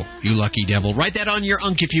Radio, you lucky devil. Write that on your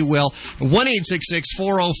unk, if you will.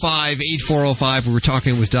 1-866-405-8405. We're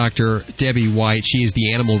talking with Dr. Debbie White. She is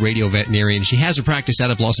the Animal Radio veterinarian. She has a practice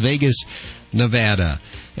out of Las Vegas, Nevada.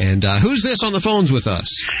 And who's this on the phones with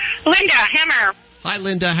us? Linda Hemmer. Hi,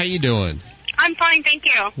 Linda. How you doing? I'm fine, thank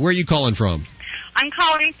you. Where are you calling from? I'm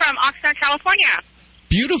calling from Oxnard, California.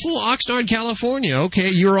 Beautiful Oxnard, California. Okay,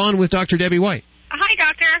 you're on with Dr. Debbie White. Hi,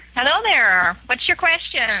 doctor. Hello there. What's your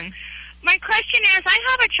question? My question is, I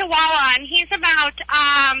have a Chihuahua, and he's about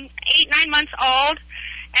 8-9 months old,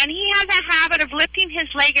 and he has a habit of lifting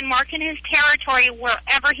his leg and marking his territory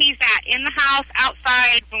wherever he's at, in the house,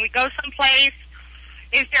 outside, when we go someplace.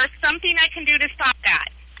 Is there something I can do to stop that?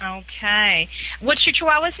 Okay. What's your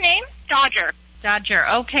Chihuahua's name? Dodger. Dodger.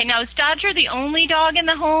 Okay. Now, is Dodger the only dog in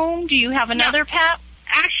the home? Do you have another pet?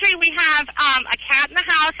 Actually, we have a cat in the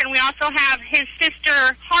house, and we also have his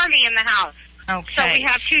sister, Harvey, in the house. Okay. So we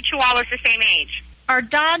have 2 Chihuahuas the same age. Are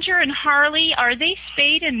Dodger and Harley, are they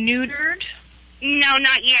spayed and neutered? No,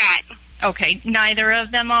 not yet. Okay, neither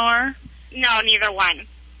of them are? No, neither one.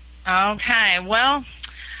 Okay, well,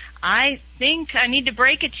 I think I need to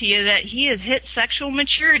break it to you that he has hit sexual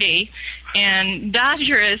maturity, and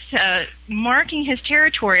Dodger is marking his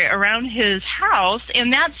territory around his house,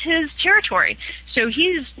 and that's his territory. So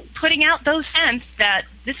he's putting out those hints that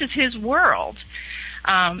this is his world.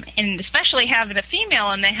 And especially having a female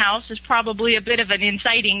in the house is probably a bit of an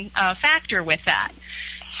inciting factor with that.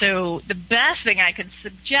 So the best thing I could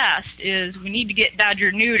suggest is we need to get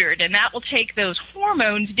Dodger neutered, and that will take those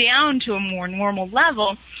hormones down to a more normal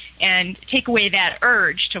level and take away that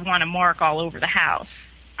urge to want to mark all over the house.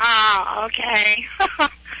 Oh, okay.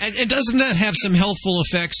 And doesn't that have some healthful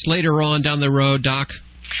effects later on down the road, Doc?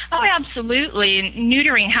 Oh, absolutely.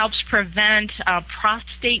 Neutering helps prevent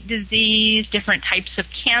prostate disease, different types of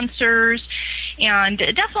cancers, and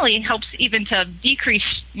it definitely helps even to decrease,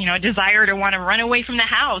 a desire to want to run away from the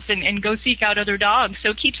house and go seek out other dogs.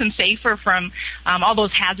 So it keeps them safer from all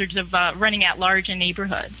those hazards of running at large in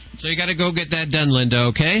neighborhoods. So you got to go get that done, Linda,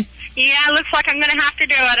 okay? Yeah, it looks like I'm going to have to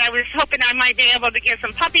do it. I was hoping I might be able to get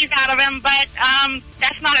some puppies out of him, but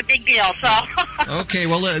that's not a big deal, so. Okay,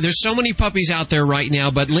 well, there's so many puppies out there right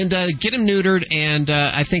now, but Linda, get them neutered, and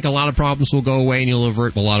I think a lot of problems will go away, and you'll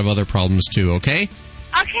avert a lot of other problems, too, okay?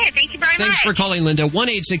 Okay, thank you very much. Thanks for calling, Linda.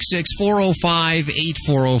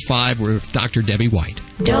 1-866-405-8405 with Dr. Debbie White.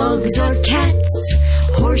 Dogs or cats,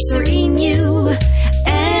 horse or emu,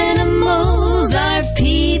 animals are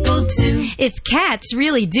people too. If cats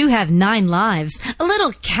really do have 9 lives, a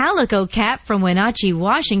little calico cat from Wenatchee,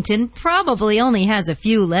 Washington probably only has a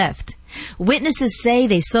few left. Witnesses say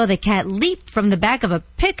they saw the cat leap from the back of a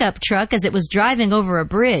pickup truck as it was driving over a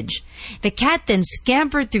bridge. The cat then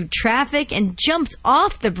scampered through traffic and jumped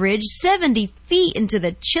off the bridge 70 feet into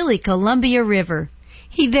the chilly Columbia River.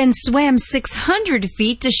 He then swam 600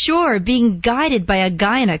 feet to shore, being guided by a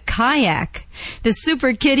guy in a kayak. The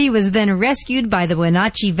super kitty was then rescued by the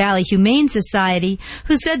Wenatchee Valley Humane Society,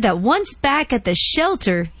 who said that once back at the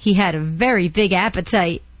shelter, he had a very big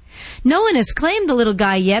appetite. No one has claimed the little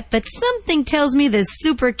guy yet, but something tells me this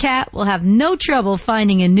super cat will have no trouble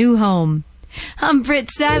finding a new home. I'm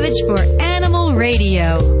Britt Savage for Animal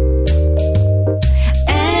Radio.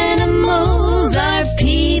 Animals are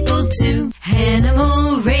people too.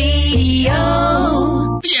 Animal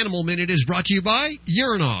Radio. The Animal Minute is brought to you by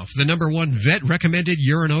Urinoff, the #1 vet-recommended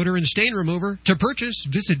urine odor and stain remover. To purchase,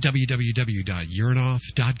 visit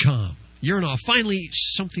www.urinoff.com. Urinoff, finally,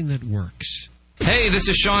 something that works. Hey, this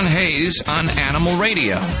is Sean Hayes on Animal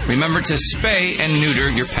Radio. Remember to spay and neuter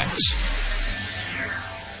your pets.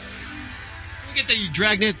 Can we get the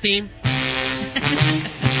Dragnet theme?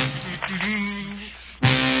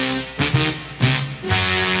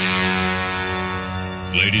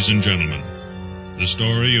 Ladies and gentlemen, the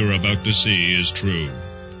story you're about to see is true.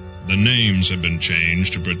 The names have been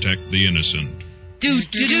changed to protect the innocent.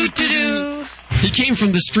 Do-do-do-do-do. He came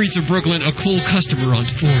from the streets of Brooklyn, a cool customer on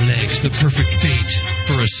 4 legs, the perfect bait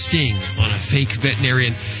for a sting on a fake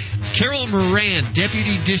veterinarian. Carol Moran,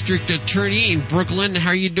 Deputy District Attorney in Brooklyn.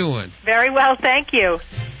 How are you doing? Very well, thank you.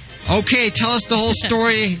 Okay, tell us the whole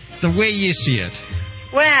story the way you see it.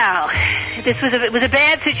 Well, it was a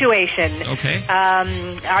bad situation. Okay.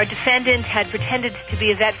 Our defendant had pretended to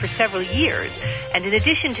be a vet for several years, and in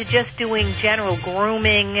addition to just doing general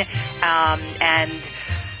grooming and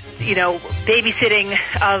babysitting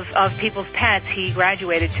of people's pets, he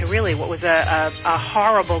graduated to really what was a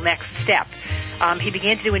horrible next step. He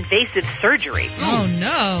began to do invasive surgery. Oh,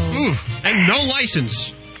 no. Ooh, and no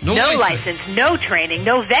license. No license, no training,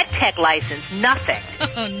 no vet tech license, nothing.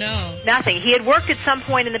 Oh, no. Nothing. He had worked at some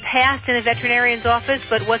point in the past in a veterinarian's office,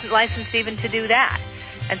 but wasn't licensed even to do that.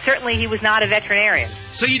 And certainly he was not a veterinarian.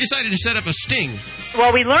 So you decided to set up a sting.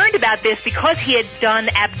 Well, we learned about this because he had done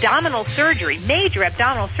abdominal surgery, major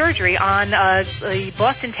abdominal surgery, on a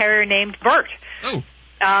Boston Terrier named Bert. Oh.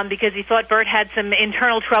 Because he thought Bert had some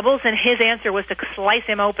internal troubles, and his answer was to slice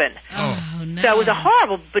him open. Oh, no. So it was a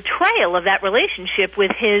horrible betrayal of that relationship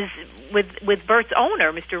with Bert's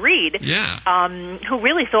owner, Mr. Reed, who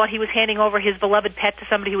really thought he was handing over his beloved pet to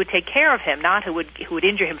somebody who would take care of him, not who would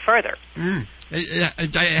injure him further. Mm.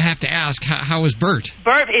 I have to ask, how is Bert?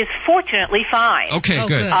 Bert is fortunately fine. Okay,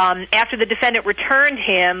 good. After the defendant returned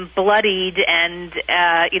him bloodied and,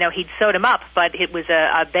 he'd sewed him up, but it was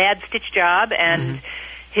a bad stitch job, and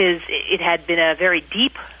it had been a very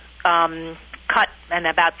deep cut and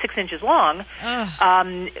about 6 inches long.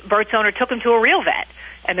 Bert's owner took him to a real vet,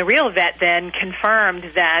 and the real vet then confirmed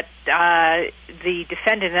that the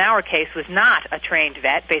defendant in our case was not a trained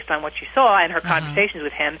vet, based on what you saw and her conversations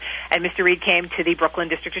with him. And Mr. Reed came to the Brooklyn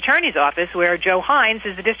District Attorney's office, where Joe Hines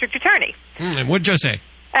is the district attorney. And what'd Joe say?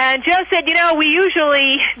 And Joe said, we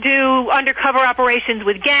usually do undercover operations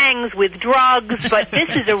with gangs, with drugs, but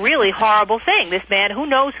this is a really horrible thing. This man, who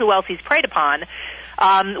knows who else he's preyed upon?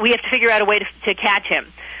 We have to figure out a way to catch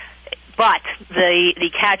him. But the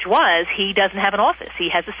catch was he doesn't have an office. He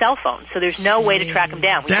has a cell phone, so there's no way to track him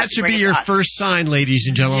down. That should be your first sign, ladies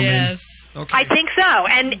and gentlemen. Yes. Okay. I think so.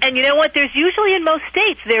 And you know what? There's usually in most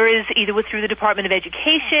states, there is either through the Department of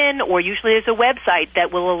Education or usually there's a website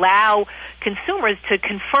that will allow consumers to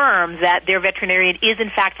confirm that their veterinarian is in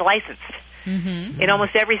fact licensed. In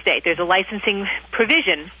almost every state, there's a licensing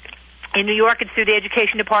provision. In New York, it's through the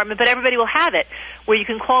Education Department, but everybody will have it, where you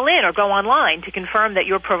can call in or go online to confirm that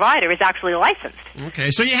your provider is actually licensed.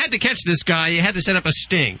 Okay, so you had to catch this guy. You had to set up a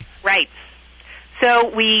sting. Right. So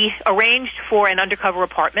we arranged for an undercover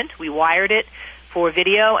apartment. We wired it for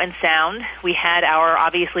video and sound. We had our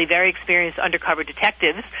obviously very experienced undercover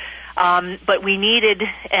detectives, but we needed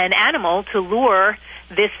an animal to lure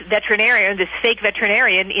this veterinarian, this fake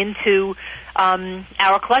veterinarian, into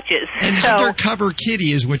our clutches. An undercover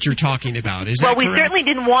kitty is what you're talking about, is that correct? Well, we certainly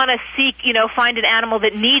didn't want to seek, find an animal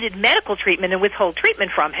that needed medical treatment and withhold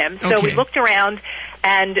treatment from him. So we looked around,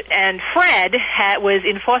 and Fred was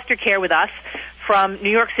in foster care with us from New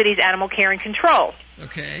York City's Animal Care and Control.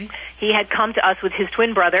 Okay. He had come to us with his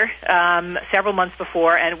twin brother several months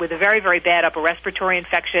before, and with a very, very bad upper respiratory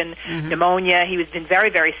infection, pneumonia. He was been very,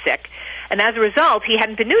 very sick. And as a result, he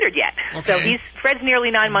hadn't been neutered yet. Okay. So Fred's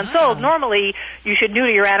nearly 9 months old. Normally, you should neuter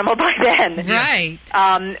your animal by then. Right.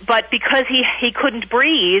 But because he couldn't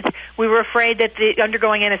breathe, we were afraid that the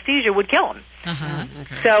undergoing anesthesia would kill him.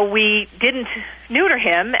 So we didn't neuter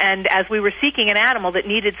him, and as we were seeking an animal that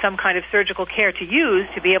needed some kind of surgical care to use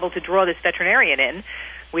to be able to draw this veterinarian in,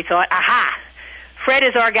 we thought, aha, Fred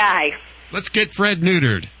is our guy. Let's get Fred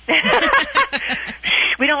neutered.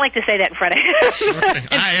 We don't like to say that in front of him. Okay,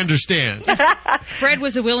 I understand. Fred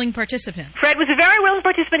was a willing participant. Fred was a very willing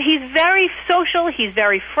participant. He's very social. He's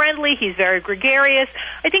very friendly. He's very gregarious.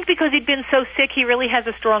 I think because he'd been so sick, he really has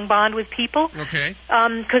a strong bond with people. Okay.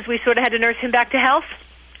 Because we sort of had to nurse him back to health.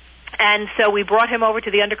 And so we brought him over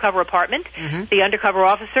to the undercover apartment. The undercover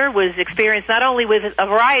officer was experienced not only with a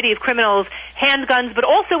variety of criminals' handguns, but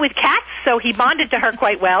also with cats, so he bonded to her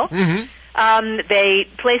quite well. They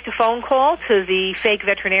placed a phone call to the fake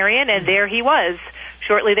veterinarian, and there he was,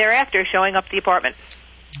 shortly thereafter, showing up at the apartment.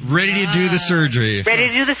 Ready to do the surgery. Ready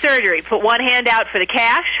to do the surgery. Put one hand out for the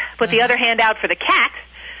cash, put the other hand out for the cat,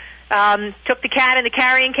 took the cat in the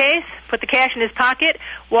carrying case, put the cash in his pocket,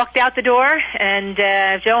 walked out the door, and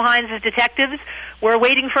Joe Hines' detectives were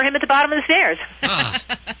waiting for him at the bottom of the stairs.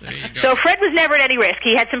 There you go. So Fred was never at any risk.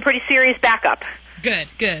 He had some pretty serious backup. Good.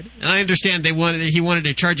 And I understand he wanted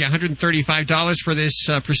to charge you $135 for this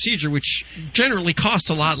procedure, which generally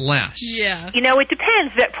costs a lot less. Yeah. It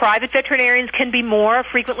depends. That private veterinarians can be more.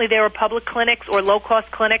 Frequently there are public clinics or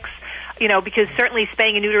low-cost clinics, because certainly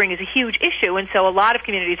spaying and neutering is a huge issue, and so a lot of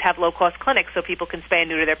communities have low-cost clinics so people can spay and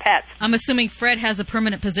neuter their pets. I'm assuming Fred has a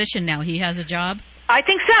permanent position now. He has a job? I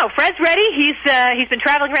think so. Fred's ready. He's been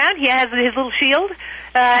traveling around. He has his little shield,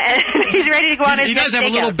 and he's ready to go on his He does have a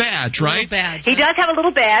little badge, right? He does have a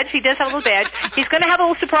little badge. He's going to have a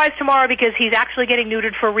little surprise tomorrow because he's actually getting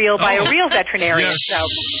neutered for real by a real veterinarian.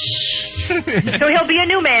 Yes. So he'll be a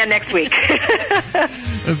new man next week.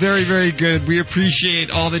 Very, very good. We appreciate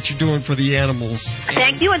all that you're doing for the animals.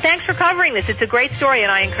 Thank you, and thanks for covering this. It's a great story,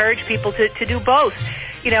 and I encourage people to do both.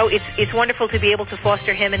 It's wonderful to be able to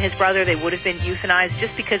foster him and his brother. They would have been euthanized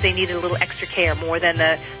just because they needed a little extra care, more than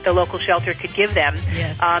the local shelter could give them.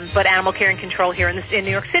 Yes. But Animal Care and Control here in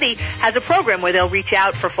New York City has a program where they'll reach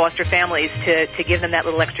out for foster families to give them that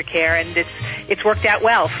little extra care, and it's worked out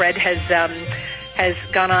well. Fred has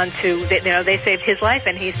gone on to, they saved his life,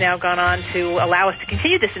 and he's now gone on to allow us to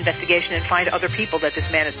continue this investigation and find other people that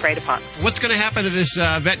this man has preyed upon. What's going to happen to this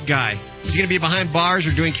vet guy? Is he going to be behind bars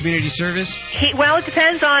or doing community service? Well, it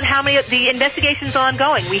depends on how many. The investigation's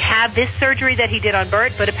ongoing. We have this surgery that he did on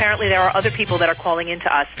Bert, but apparently there are other people that are calling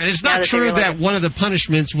into us. And it's not true that one of the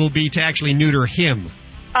punishments will be to actually neuter him.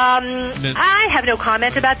 I have no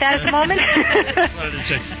comment about that at the moment.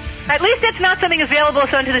 At least that's not something available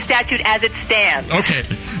under the statute as it stands. Okay.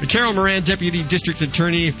 Carol Moran, Deputy District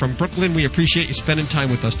Attorney from Brooklyn, we appreciate you spending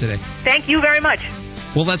time with us today. Thank you very much.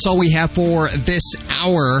 Well, that's all we have for this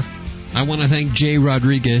hour. I want to thank Jay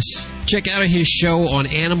Rodriguez. Check out his show on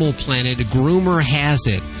Animal Planet, Groomer Has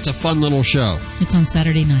It. It's a fun little show. It's on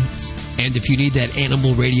Saturday nights. And if you need that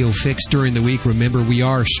animal radio fix during the week, remember we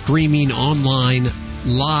are streaming online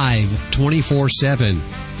live 24/7.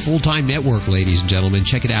 Full-time network, ladies and gentlemen.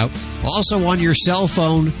 Check it out. Also on your cell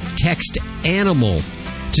phone, text ANIMAL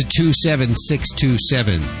to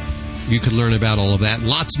 27627. You can learn about all of that and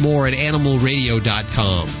lots more at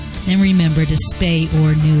animalradio.com. And remember to spay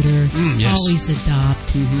or neuter. Yes. Always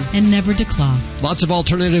adopt. And never declaw. Lots of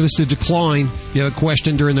alternatives to decline. If you have a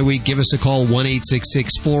question during the week, give us a call,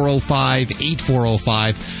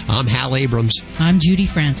 1-866-405-8405. I'm Hal Abrams. I'm Judy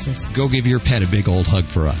Francis. Go give your pet a big old hug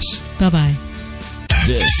for us. Bye-bye.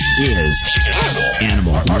 This is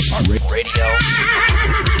Animal Radio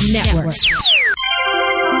Network.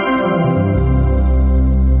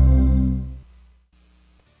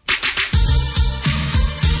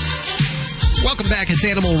 Welcome back. It's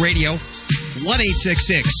Animal Radio.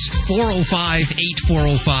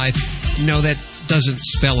 1-866-405-8405. No, that doesn't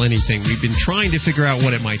spell anything. We've been trying to figure out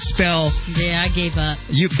what it might spell. Yeah, I gave up.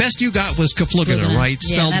 Best you got was Kaflugana, right?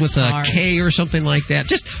 Yeah, Spelled with a hard. K or something like that.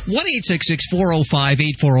 Just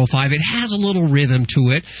 1-866-405-8405. It has a little rhythm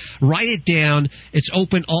to it. Write it down. It's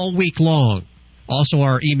open all week long. Also,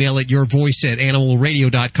 our email at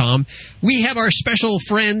yourvoice@animalradio.com. We have our special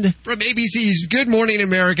friend from ABC's Good Morning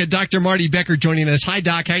America, Dr. Marty Becker, joining us. Hi,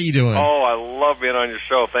 Doc. How you doing? Oh, I love being on your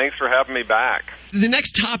show. Thanks for having me back. The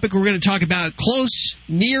next topic we're going to talk about, close,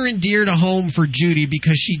 near and dear to home for Judy,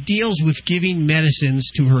 because she deals with giving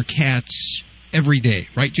medicines to her cats every day.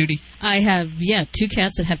 Right, Judy? I have, 2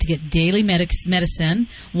 cats that have to get daily medicine.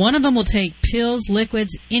 One of them will take pills,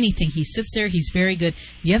 liquids, anything. He sits there. He's very good.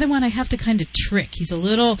 The other one I have to kind of trick. He's a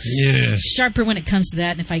little sharper when it comes to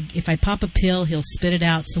that. And if I pop a pill, he'll spit it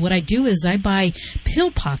out. So what I do is I buy pill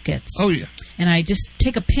pockets. Oh, yeah. And I just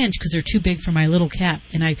take a pinch because they're too big for my little cat.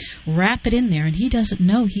 And I wrap it in there, and he doesn't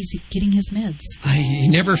know he's getting his meds. He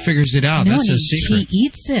never figures it out. No, That's a secret. He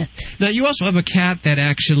eats it. Now, you also have a cat that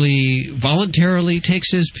actually voluntarily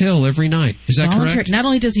takes his pill every night. Is that correct? Not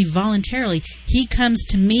only does he voluntarily, he comes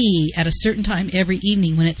to me at a certain time every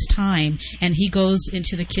evening when it's time, and he goes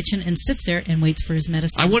into the kitchen and sits there and waits for his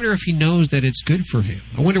medicine. I wonder if he knows that it's good for him.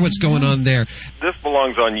 I wonder what's going on there. This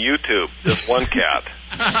belongs on YouTube, this one cat.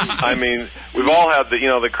 I mean, we've all had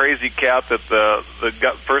the crazy cat that the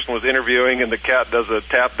person was interviewing, and the cat does a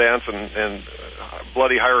tap dance and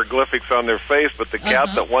bloody hieroglyphics on their face, but the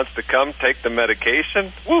cat that wants to come take the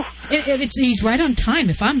medication, woo! He's right on time.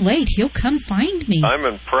 If I'm late, he'll come find me. I'm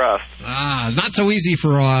impressed. Not so easy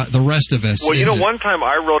for the rest of us. Well, one time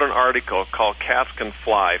I wrote an article called Cats Can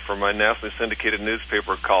Fly for my nationally syndicated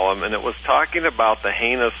newspaper column, and it was talking about the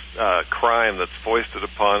heinous crime that's foisted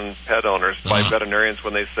upon pet owners by veterinarians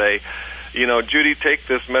when they say, Judy, take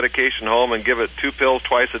this medication home and give it 2 pills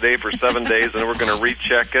twice a day for 7 days, and then we're going to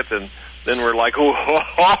recheck it, and then we're like,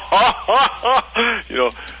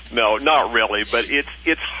 no, not really. But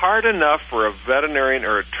it's hard enough for a veterinarian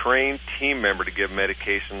or a trained team member to give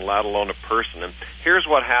medication, let alone a person. And here's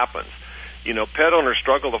what happens. Pet owners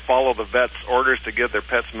struggle to follow the vet's orders to give their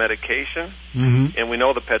pets medication. Mm-hmm. And we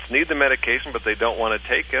know the pets need the medication, but they don't want to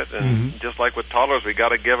take it. And just like with toddlers, we got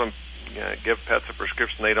to give pets a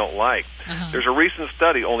prescription they don't like. There's a recent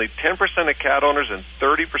study, only 10% of cat owners and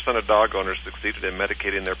 30% of dog owners succeeded in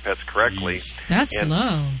medicating their pets correctly. That's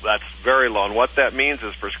low. That's very low. And what that means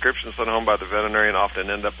is prescriptions sent home by the veterinarian often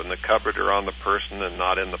end up in the cupboard or on the person and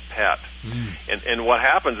not in the pet. And what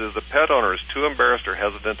happens is the pet owner is too embarrassed or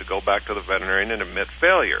hesitant to go back to the veterinarian and admit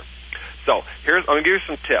failure. So I'm going to give you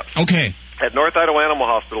some tips. Okay. At North Idaho Animal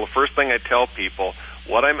Hospital, the first thing I tell people,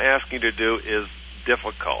 what I'm asking you to do is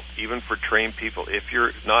difficult, even for trained people. If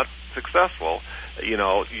you're not successful,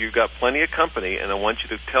 you've got plenty of company, and I want you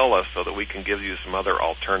to tell us so that we can give you some other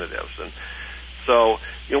alternatives. And so,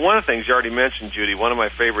 one of the things you already mentioned, Judy, one of my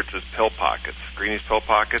favorites is pill pockets, Greenie's pill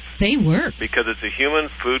pockets. They work. Because it's a human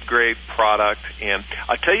food-grade product, and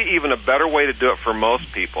I'll tell you even a better way to do it for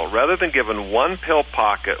most people. Rather than giving 1 pill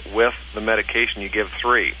pocket with the medication, you give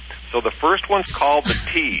 3. So the first one's called the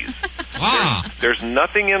tease. There's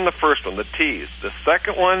nothing in the first one, the tease. The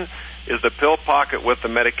second one is the pill pocket with the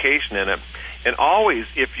medication in it. And always,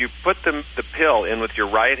 if you put the pill in with your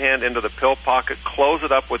right hand into the pill pocket, close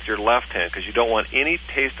it up with your left hand, because you don't want any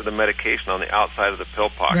taste of the medication on the outside of the pill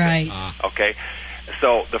pocket. Right. Okay?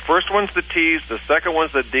 So the first one's the tease, the second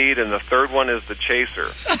one's the deed, and the third one is the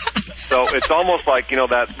chaser. So it's almost like,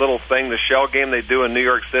 that little thing, the shell game they do in New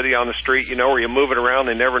York City on the street, where you move it around,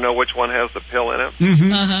 they never know which one has the pill in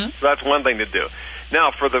it. So that's one thing to do.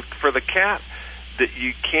 Now, for the cat that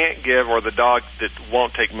you can't give, or the dog that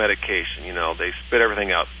won't take medication, they spit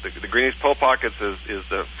everything out. The Greenie's pill pockets is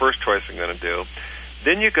the first choice I'm going to do.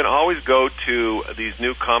 Then you can always go to these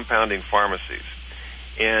new compounding pharmacies.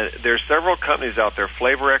 And there's several companies out there.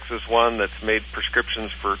 FlavorX is one that's made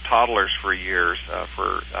prescriptions for toddlers for years,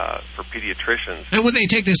 for pediatricians. And when they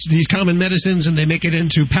take these common medicines and they make it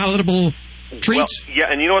into palatable treats? Well,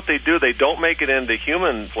 yeah, and you know what they do? They don't make it into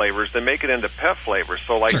human flavors. They make it into pet flavors.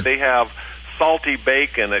 So, like, they have salty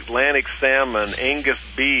bacon, Atlantic salmon,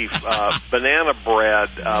 Angus beef, banana bread,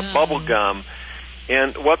 bubble gum.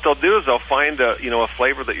 And what they'll do is they'll find a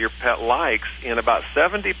flavor that your pet likes, and about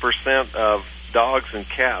 70% of dogs and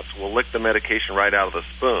cats will lick the medication right out of the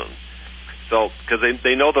spoon. So, because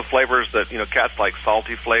they know the flavors that, cats like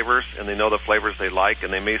salty flavors, and they know the flavors they like,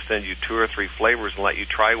 and they may send you 2 or 3 flavors and let you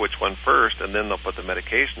try which one first, and then they'll put the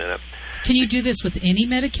medication in it. Can you do this with any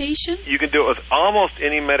medication? You can do it with almost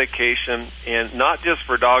any medication, and not just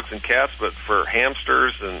for dogs and cats, but for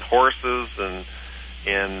hamsters and horses and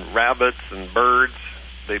rabbits and birds.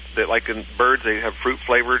 They like in birds, they have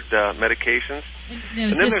fruit-flavored medications. And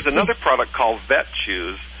then there's another product called Vet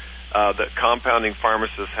Chews that compounding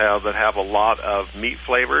pharmacists have that have a lot of meat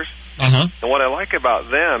flavors. Uh-huh. And what I like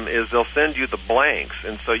about them is they'll send you the blanks,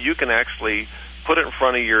 and so you can actually put it in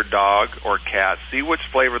front of your dog or cat, see which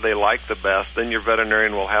flavor they like the best, then your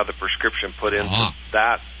veterinarian will have the prescription put into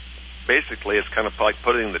that. Basically, it's kind of like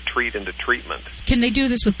putting the treat into treatment. Can they do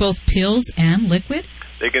this with both pills and liquid?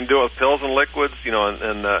 They can do it with pills and liquids,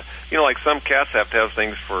 and like some cats have to have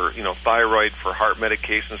things for, thyroid, for heart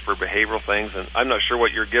medications, for behavioral things, and I'm not sure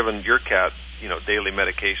what you're giving your cat, daily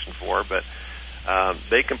medication for, but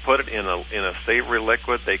they can put it in a savory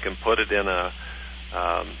liquid. They can put it in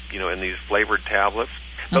in these flavored tablets.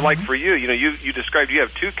 But like for you, you described you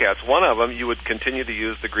have 2 cats. One of them you would continue to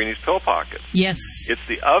use the Greenies Pill Pockets. Yes. It's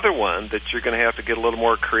the other one that you're going to have to get a little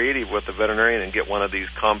more creative with the veterinarian and get one of these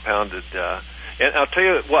compounded. And I'll tell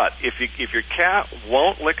you what, if your cat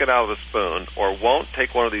won't lick it out of the spoon or won't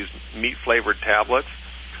take one of these meat-flavored tablets,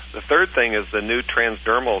 the third thing is the new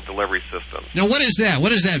transdermal delivery system. Now, what is that? What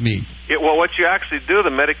does that mean? Well, what you actually do, the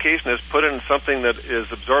medication is put in something that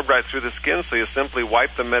is absorbed right through the skin, so you simply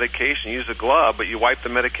wipe the medication, use a glove, but you wipe the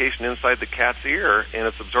medication inside the cat's ear, and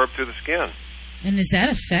it's absorbed through the skin. And is that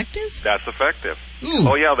effective? That's effective. Ooh.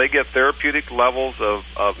 Oh, yeah, they get therapeutic levels of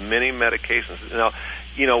many medications. Now,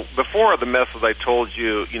 before the methods I told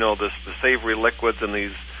you, the savory liquids and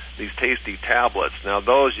these tasty tablets. Now,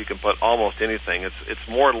 those you can put almost anything. It's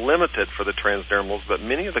more limited for the transdermals, but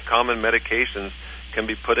many of the common medications can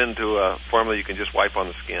be put into a formula you can just wipe on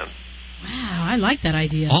the skin. Wow, I like that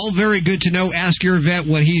idea. All very good to know. Ask your vet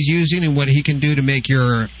what he's using and what he can do to make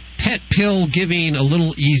your pet pill giving a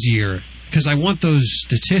little easier. Because I want those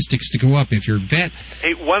statistics to go up if your vet...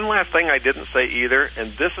 Hey, one last thing I didn't say either,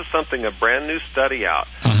 and this is something, a brand new study out.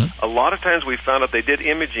 Uh-huh. A lot of times we found out they did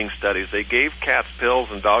imaging studies. They gave cats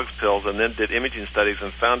pills and dogs pills and then did imaging studies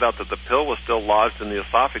and found out that the pill was still lodged in the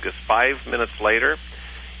esophagus 5 minutes later.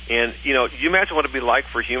 And, you imagine what it would be like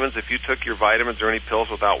for humans if you took your vitamins or any pills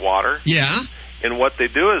without water? Yeah. And what they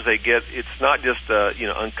do is it's not just,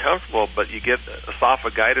 uncomfortable, but you get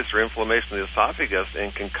esophagitis or inflammation of the esophagus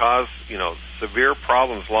and can cause, severe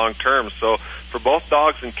problems long term. So for both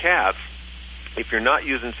dogs and cats, if you're not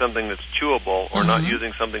using something that's chewable or not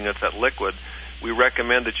using something that's that liquid, we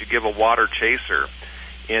recommend that you give a water chaser.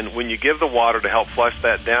 And when you give the water to help flush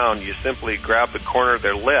that down, you simply grab the corner of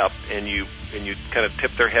their lip and you kind of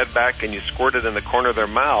tip their head back and you squirt it in the corner of their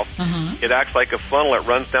mouth. It acts like a funnel. It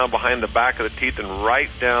runs down behind the back of the teeth and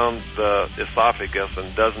right down the esophagus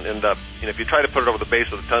and doesn't end up, if you try to put it over the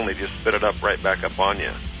base of the tongue, they just spit it up right back up on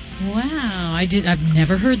you. Wow, I've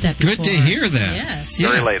never heard that before. Good to hear that. Yes.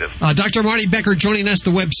 Very latest. Dr. Marty Becker joining us,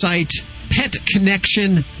 the website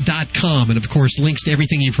petconnection.com. And, of course, links to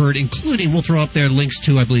everything you've heard, including, we'll throw up there links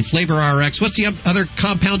to, I believe, Flavor RX. What's the other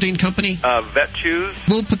compounding company? Vet Chews.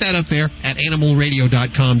 We'll put that up there at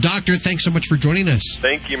animalradio.com. Doctor, thanks so much for joining us.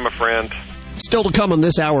 Thank you, my friend. Still to come on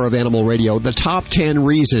this hour of Animal Radio, the top 10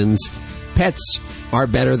 reasons pets are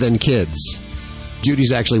better than kids.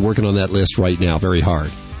 Judy's actually working on that list right now, very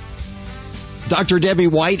hard. Dr. Debbie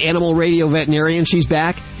White, Animal Radio veterinarian, she's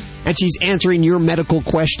back, and she's answering your medical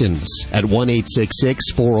questions at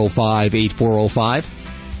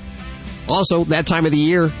 1-866-405-8405. Also, that time of the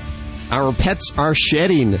year, our pets are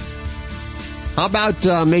shedding. How about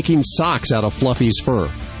making socks out of Fluffy's fur?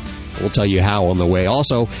 We'll tell you how on the way.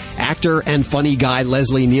 Also, actor and funny guy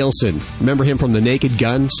Leslie Nielsen. Remember him from The Naked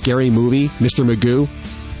Gun, scary movie, Mr. Magoo?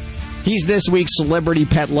 He's this week's celebrity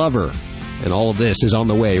pet lover. And all of this is on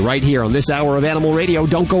the way right here on this hour of Animal Radio.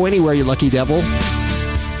 Don't go anywhere, you lucky devil.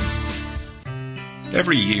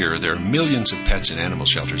 Every year, there are millions of pets in animal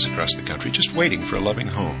shelters across the country just waiting for a loving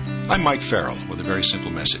home. I'm Mike Farrell with a very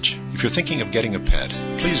simple message. If you're thinking of getting a pet,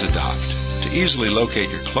 please adopt. To easily locate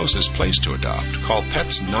your closest place to adopt, call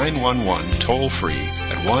Pets 911 toll-free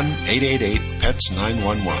at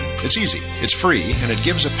 1-888-PETS-911. It's easy, it's free, and it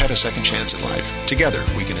gives a pet a second chance at life. Together,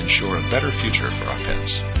 we can ensure a better future for our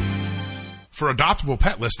pets. For adoptable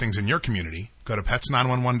pet listings in your community, go to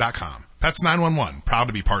pets911.com. Pets 911, proud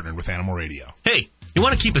to be partnered with Animal Radio. Hey, you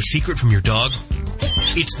want to keep a secret from your dog?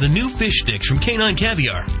 It's the new fish sticks from Canine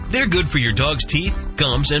Caviar. They're good for your dog's teeth,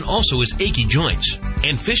 gums, and also his achy joints.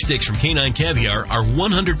 And fish sticks from Canine Caviar are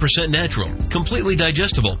 100% natural, completely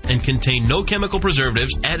digestible, and contain no chemical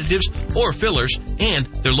preservatives, additives, or fillers, and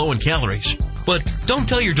they're low in calories. But don't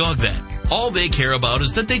tell your dog that. All they care about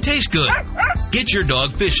is that they taste good. Get your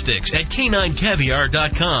dog fish sticks at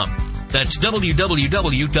caninecaviar.com. That's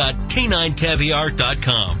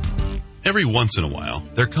www.caninecaviar.com. Every once in a while,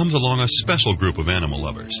 there comes along a special group of animal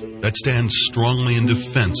lovers that stands strongly in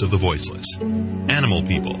defense of the voiceless. Animal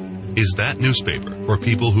People is that newspaper for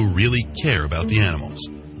people who really care about the animals.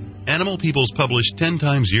 Animal People's published 10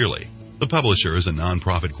 times yearly. The publisher is a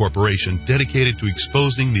non-profit corporation dedicated to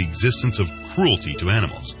exposing the existence of cruelty to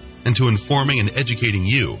animals and to informing and educating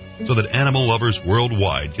you so that animal lovers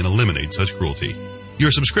worldwide can eliminate such cruelty.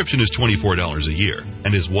 Your subscription is $24 a year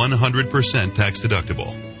and is 100% tax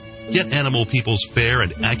deductible. Get Animal People's fair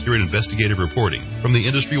and accurate investigative reporting from the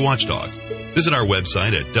industry watchdog. Visit our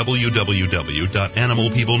website at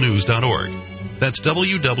www.animalpeoplenews.org. That's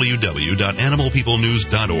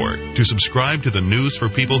www.animalpeoplenews.org to subscribe to the news for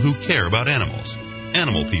people who care about animals.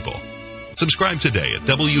 Animal People. Subscribe today at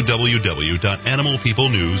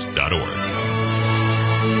www.animalpeoplenews.org.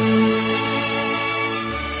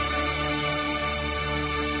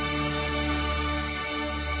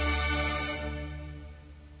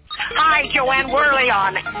 Hi, Joanne Worley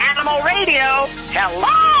on Animal Radio.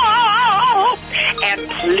 Hello! And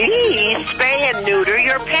please spay and neuter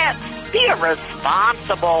your pets. Be a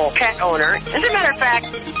responsible pet owner. As a matter of fact,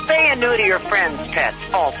 spay and neuter your friends' pets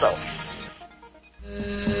also.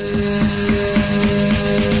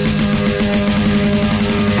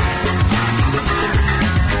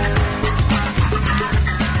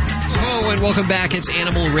 Hello and welcome back. It's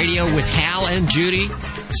Animal Radio with Hal and Judy,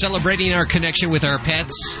 celebrating our connection with our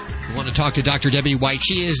pets. We want to talk to Dr. Debbie White.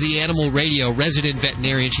 She is the Animal Radio resident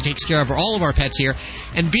veterinarian. She takes care of all of our pets here.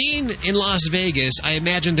 And being in Las Vegas, I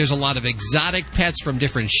imagine there's a lot of exotic pets from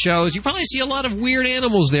different shows. You probably see a lot of weird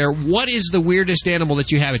animals there. What is the weirdest animal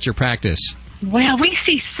that you have at your practice? Well, we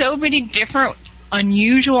see so many different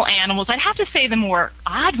unusual animals. I'd have to say the more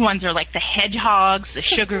odd ones are like the hedgehogs, the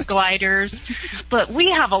sugar gliders. But we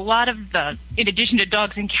have a lot of in addition to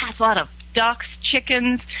dogs and cats, a lot of ducks,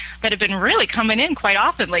 chickens that have been really coming in quite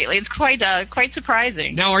often lately. It's quite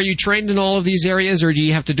surprising. Now, are you trained in all of these areas, or do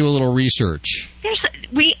you have to do a little research?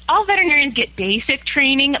 All veterinarians get basic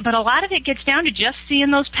training, but a lot of it gets down to just seeing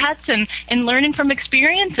those pets and learning from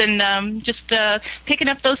experience and just picking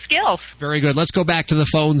up those skills. Very good. Let's go back to the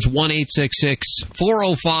phones,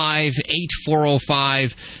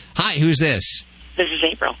 1-866-405-8405. Hi, who's this? This is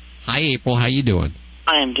April. Hi, April. How you doing?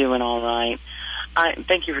 I am doing all right.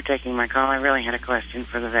 Thank you for taking my call. I really had a question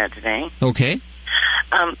for the vet today. Okay.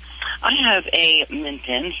 I have a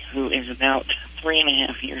Minton who is about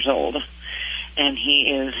 3.5 years old, and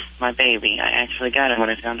he is my baby. I actually got him when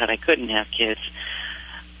I found out I couldn't have kids.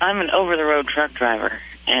 I'm an over-the-road truck driver,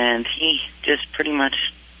 and he just pretty much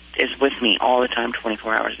is with me all the time,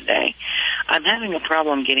 24 hours a day. I'm having a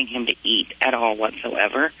problem getting him to eat at all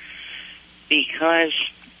whatsoever because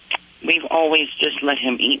we've always just let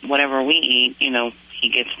him eat whatever we eat. You know, he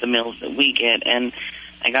gets the meals that we get, and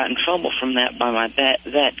I got in trouble from that by my vet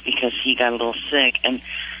because he got a little sick, and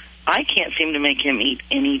I can't seem to make him eat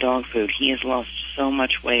any dog food. He has lost so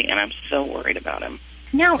much weight, and I'm so worried about him.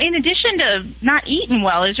 Now, in addition to not eating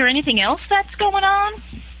well, is there anything else that's going on?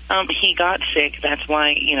 He got sick. That's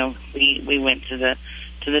why, we went to the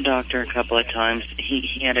doctor a couple of times.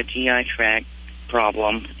 He had a GI tract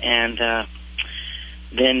problem, and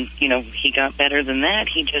then, he got better than that.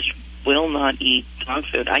 He just will not eat dog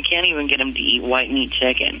food. I can't even get him to eat white meat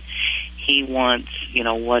chicken. He wants,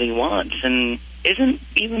 what he wants, and isn't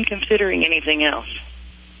even considering anything else.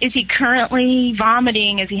 Is he currently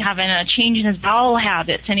vomiting? Is he having a change in his bowel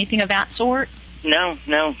habits? Anything of that sort? No,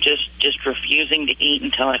 just refusing to eat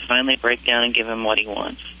until I finally break down and give him what he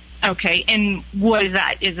wants. Okay, and what is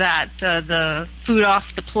that? Is that the food off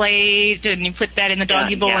the plate, and you put that in the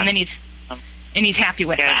doggy bowl, and then he's happy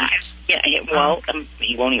with that? Yeah, he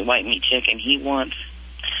won't eat white meat chicken. He wants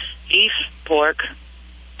beef, pork,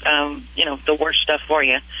 the worst stuff for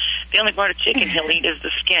you, The only part of chicken he'll eat is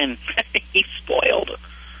the skin. He's spoiled.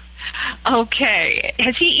 Okay.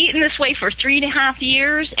 Has he eaten this way for 3.5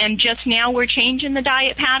 years, and just now we're changing the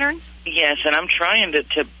diet pattern? Yes, and I'm trying to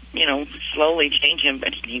slowly change him,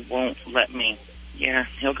 but he won't let me. Yeah,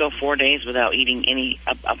 he'll go 4 days without eating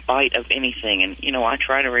a bite of anything. And, I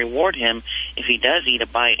try to reward him. If he does eat a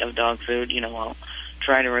bite of dog food, I'll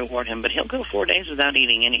try to reward him. But he'll go 4 days without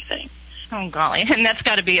eating anything. Oh, golly. And that's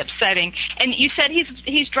got to be upsetting. And you said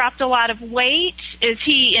he's dropped a lot of weight. Is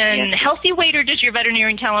he in healthy weight, or does your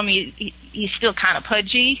veterinarian tell him he's still kind of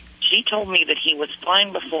pudgy? She told me that he was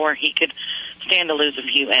fine before. He could stand to lose a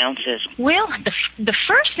few ounces. Well, the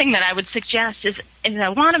first thing that I would suggest is I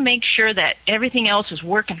want to make sure that everything else is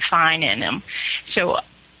working fine in him. So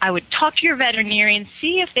I would talk to your veterinarian,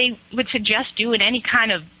 see if they would suggest doing any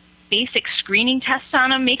kind of basic screening tests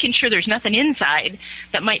on him, making sure there's nothing inside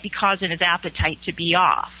that might be causing his appetite to be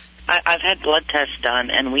off. I've had blood tests done,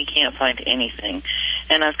 and we can't find anything.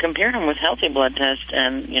 And I've compared them with healthy blood tests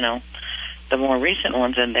and, the more recent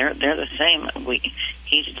ones, and they're the same.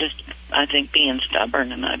 He's just, I think, being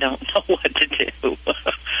stubborn, and I don't know what to do.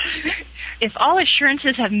 If all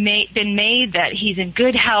assurances have been made that he's in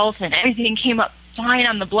good health and everything came up fine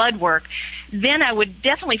on the blood work, then I would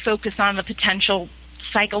definitely focus on the potential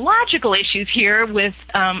psychological issues here with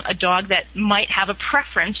a dog that might have a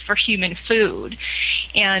preference for human food.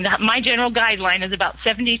 And my general guideline is about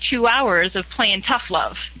 72 hours of playing tough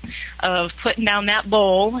love, of putting down that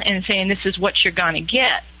bowl and saying this is what you're going to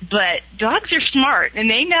get. But dogs are smart, and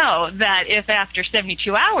they know that if after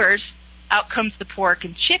 72 hours out comes the pork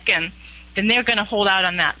and chicken, then they're going to hold out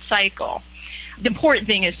on that cycle. The important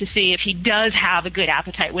thing is to see if he does have a good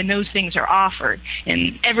appetite when those things are offered.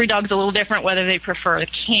 And every dog's a little different, whether they prefer a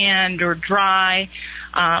canned or dry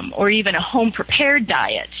or even a home-prepared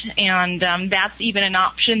diet. And that's even an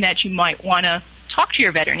option that you might want to talk to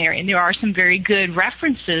your veterinarian. There are some very good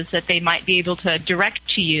references that they might be able to direct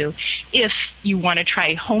to you if you want to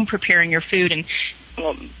try home-preparing your food. And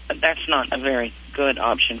well, that's not a very good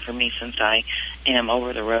option for me since I am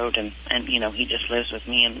over the road and he just lives with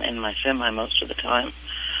me in my semi most of the time.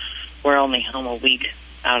 We're only home a week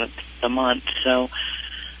out of the month, so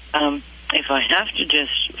if I have to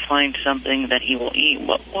just find something that he will eat,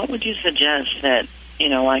 what would you suggest that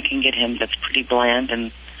I can get him that's pretty bland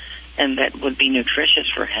and that would be nutritious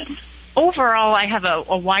for him? Overall, I have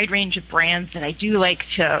a wide range of brands that I do like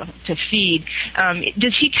to feed.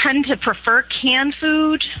 Does he tend to prefer canned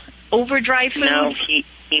food over dry food? No, he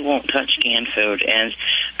won't touch canned food. And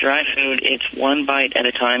dry food, it's one bite at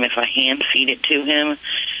a time. If I hand feed it to him,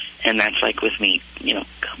 and that's like with me,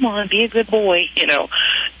 come on, be a good boy,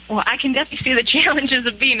 Well, I can definitely see the challenges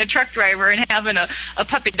of being a truck driver and having a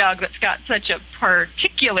puppy dog that's got such a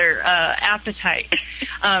particular appetite.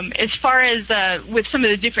 As far as with some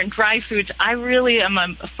of the different dry foods, I really am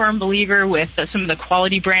a firm believer with some of the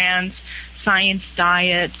quality brands, Science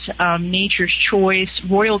Diet, Nature's Choice,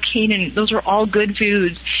 Royal Canin. Those are all good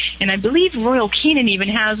foods. And I believe Royal Canin even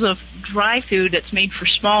has a dry food that's made for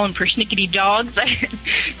small and persnickety dogs.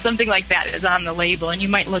 Something like that is on the label, and you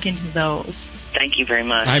might look into those. Thank you very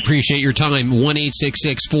much. I appreciate your time.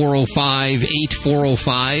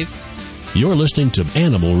 1-866-405-8405. You're listening to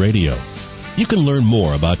Animal Radio. You can learn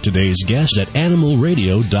more about today's guest at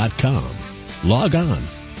animalradio.com. Log on.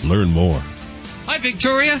 Learn more. Hi,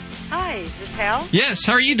 Victoria. Hi, is this Hal? Yes,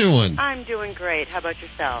 how are you doing? I'm doing great. How about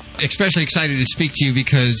yourself? Especially excited to speak to you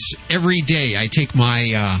because every day I take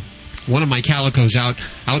my one of my calicos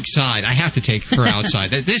outside. I have to take her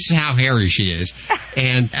outside. This is how hairy she is.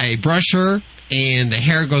 And I brush her, and the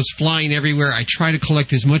hair goes flying everywhere. I try to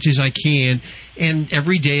collect as much as I can. And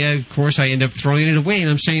every day, of course, I end up throwing it away. And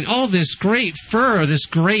I'm saying, oh, this great fur, this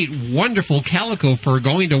great, wonderful calico fur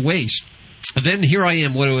going to waste. And then here I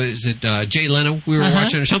am. What was it? Jay Leno we were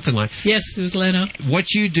watching or something like that. Yes, it was Leno.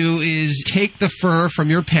 What you do is take the fur from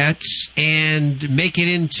your pets and make it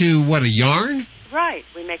into, what, a yarn? Right.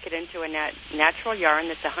 We make it into a natural yarn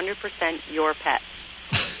that's 100% your pet.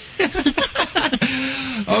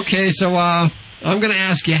 Okay, so I'm going to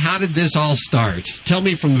ask you, how did this all start? Tell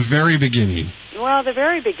me from the very beginning. Well, the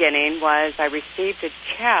very beginning was I received a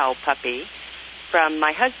Chow puppy from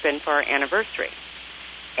my husband for our anniversary.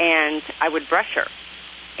 And I would brush her.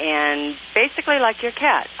 And basically like your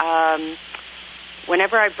cat.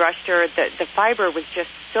 Whenever I brushed her, the fiber was just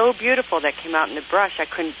so beautiful that came out in the brush, I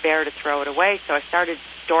couldn't bear to throw it away, so I started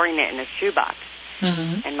storing it in a shoebox.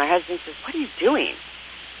 Mm-hmm. And my husband says, what are you doing?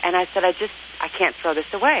 And I said, I can't throw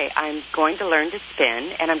this away. I'm going to learn to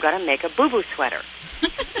spin, and I'm going to make a boo-boo sweater.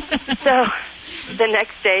 So the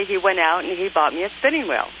next day he went out and he bought me a spinning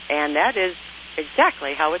wheel. And that is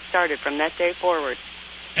exactly how it started from that day forward.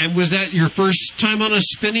 And was that your first time on a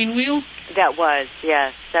spinning wheel? That was,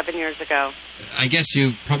 yes, 7 years ago. I guess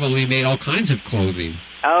you probably made all kinds of clothing.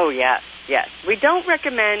 Oh, yes, yes. We don't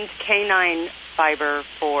recommend canine fiber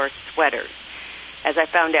for sweaters. As I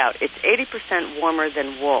found out, it's 80% warmer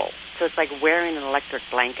than wool. So it's like wearing an electric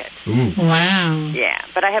blanket. Ooh. Wow. Yeah,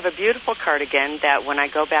 but I have a beautiful cardigan that when I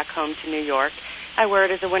go back home to New York, I wear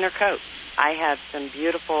it as a winter coat. I have some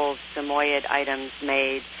beautiful Samoyed items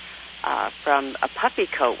made from a puppy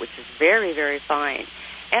coat, which is very, very fine.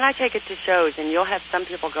 And I take it to shows, and you'll have some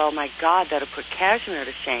people go, oh, my God, that'll put cashmere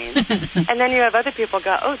to shame. And then you have other people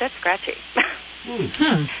go, oh, that's scratchy.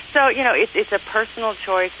 So, you know, it's a personal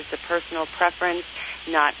choice. It's a personal preference.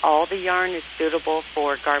 Not all the yarn is suitable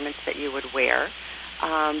for garments that you would wear.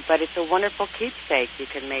 But it's a wonderful keepsake. You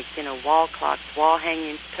can make, you know, wall clocks, wall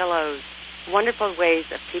hangings, pillows, wonderful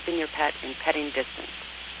ways of keeping your pet in petting distance.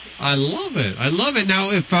 I love it. I love it.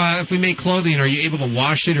 Now, if we make clothing, are you able to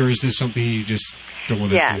wash it, or is this something you just don't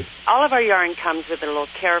want to do? Yeah. All of our yarn comes with a little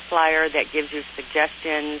care flyer that gives you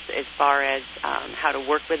suggestions as far as how to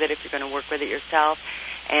work with it if you're going to work with it yourself,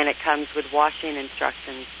 and it comes with washing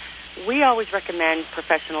instructions. We always recommend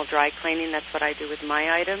professional dry cleaning. That's what I do with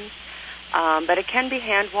my items. But it can be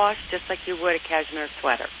hand-washed just like you would a cashmere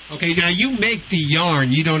sweater. Okay, now you make the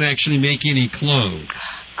yarn. You don't actually make any clothes.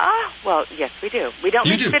 Well, yes, we do. We don't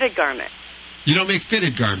make fitted garments. You don't make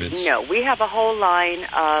fitted garments? No, we have a whole line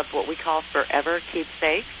of what we call forever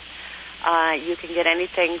keepsakes. You can get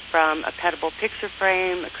anything from a petable picture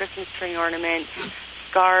frame, a Christmas tree ornament,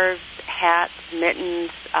 scarves, hats, mittens,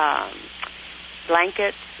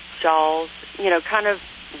 blankets, shawls, you know, kind of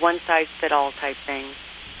one-size-fit-all type things.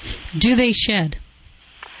 Do they shed?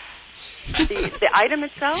 The item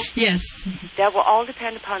itself? Yes. That will all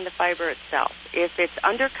depend upon the fiber itself. If it's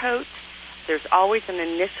undercoat, there's always an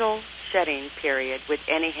initial shedding period with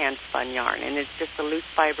any hand-spun yarn, and it's just the loose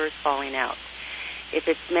fibers falling out. If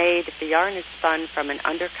the yarn is spun from an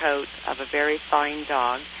undercoat of a very fine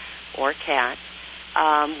dog or cat,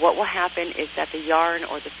 what will happen is that the yarn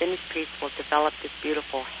or the finished piece will develop this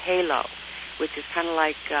beautiful halo, which is kind of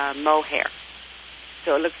like mohair.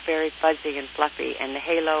 So it looks very fuzzy and fluffy, and the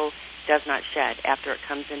halo does not shed after it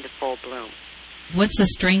comes into full bloom. What's the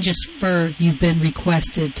strangest fur you've been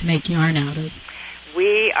requested to make yarn out of?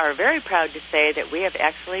 We are very proud to say that we have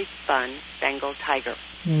actually spun Bengal tiger.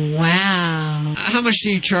 Wow. How much do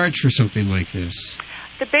you charge for something like this?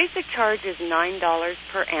 The basic charge is $9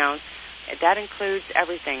 per ounce. That includes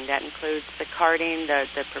everything. That includes the carding, the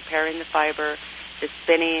preparing the fiber, the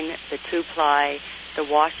spinning, the two-ply, the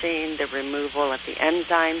washing, the removal of the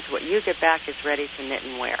enzymes. What you get back is ready to knit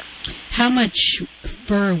and wear. How much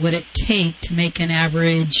fur would it take to make an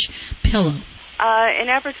average pillow? An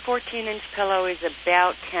average 14-inch pillow is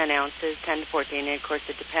about 10 ounces, 10 to 14. And, of course,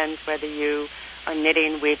 it depends whether you are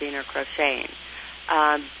knitting, weaving, or crocheting.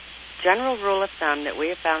 General rule of thumb that we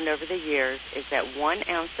have found over the years is that 1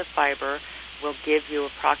 ounce of fiber will give you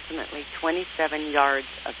approximately 27 yards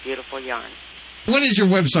of beautiful yarn. What is your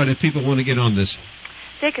website if people want to get on this?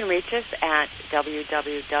 They can reach us at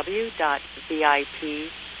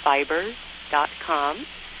www.vipfibers.com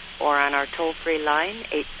or on our toll-free line,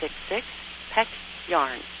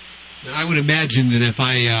 866-PET-YARN. Now, I would imagine that if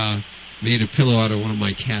I made a pillow out of one of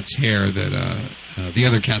my cat's hair, that the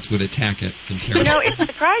other cats would attack it and tear it. You know, it's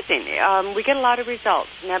surprising. We get a lot of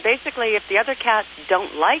results. Now, basically, if the other cats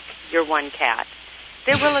don't like your one cat,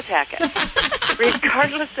 they will attack it,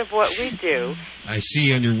 regardless of what we do. I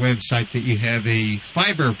see on your website that you have a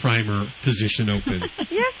fiber primer position open.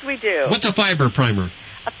 Yes, we do. What's a fiber primer?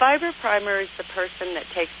 A fiber primer is the person that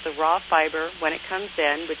takes the raw fiber when it comes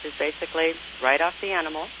in, which is basically right off the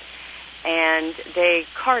animal, and they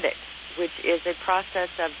card it, which is a process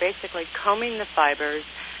of basically combing the fibers,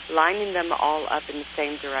 lining them all up in the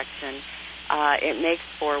same direction. It makes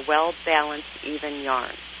for well-balanced, even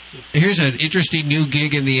yarn. Here's an interesting new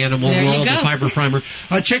gig in the animal world, the fiber primer.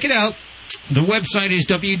 Check it out. The website is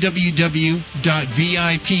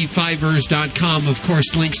www.vipfibers.com. Of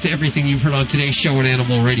course, links to everything you've heard on today's show at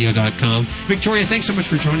animalradio.com. Victoria, thanks so much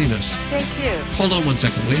for joining us. Thank you. Hold on one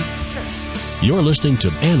second, will you? Sure. You're listening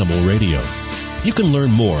to Animal Radio. You can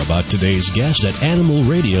learn more about today's guest at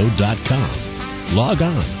animalradio.com. Log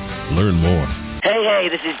on. Learn more. Hey,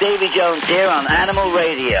 this is Davy Jones here on Animal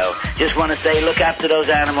Radio. Just want to say look after those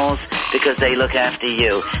animals because they look after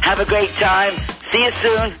you. Have a great time. See you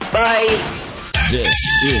soon. Bye. This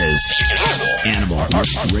is Animal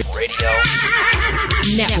Radio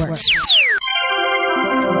Network.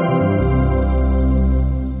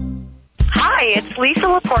 Hi, it's Lisa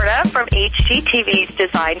Laporta from HGTV's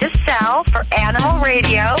Design to Sell for Animal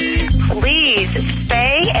Radio. Please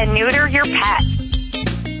spay and neuter your pet.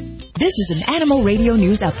 This is an Animal Radio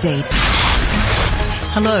News Update.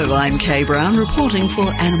 Hello, I'm Kay Brown reporting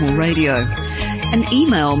for Animal Radio. An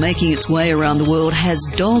email making its way around the world has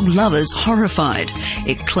dog lovers horrified.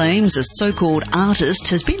 It claims a so-called artist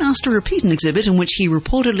has been asked to repeat an exhibit in which he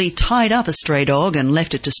reportedly tied up a stray dog and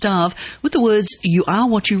left it to starve with the words, "You are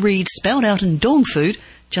what you read," spelled out in dog food,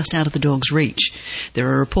 just out of the dog's reach. There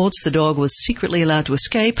are reports the dog was secretly allowed to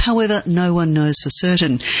escape, however, no one knows for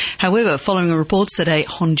certain. However, following reports that a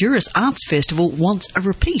Honduras arts festival wants a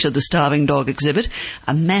repeat of the starving dog exhibit,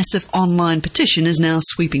 a massive online petition is now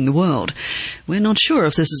sweeping the world. We're not sure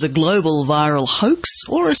if this is a global viral hoax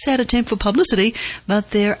or a sad attempt for publicity,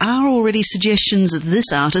 but there are already suggestions that this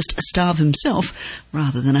artist starve himself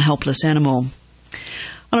rather than a helpless animal.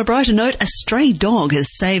 On a brighter note, a stray dog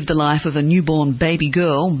has saved the life of a newborn baby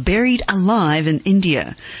girl buried alive in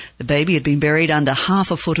India. The baby had been buried under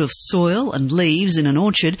half a foot of soil and leaves in an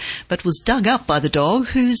orchard, but was dug up by the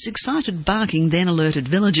dog, whose excited barking then alerted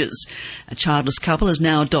villagers. A childless couple has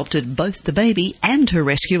now adopted both the baby and her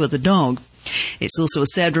rescuer, the dog. It's also a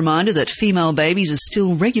sad reminder that female babies are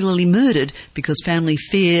still regularly murdered because family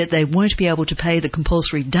fear they won't be able to pay the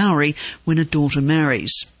compulsory dowry when a daughter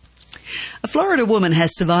marries. A Florida woman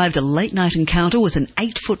has survived a late-night encounter with an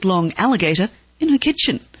 8-foot-long alligator in her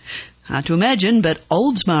kitchen. Hard to imagine, but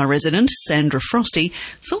Oldsmar resident Sandra Frosty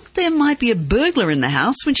thought there might be a burglar in the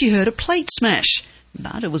house when she heard a plate smash.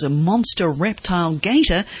 But it was a monster reptile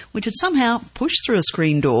gator which had somehow pushed through a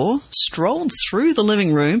screen door, strolled through the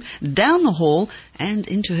living room, down the hall, and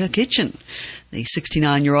into her kitchen. The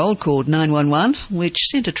 69-year-old called 911, which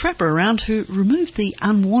sent a trapper around who removed the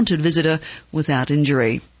unwanted visitor without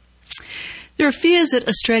injury. There are fears that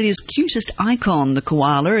Australia's cutest icon, the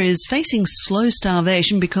koala, is facing slow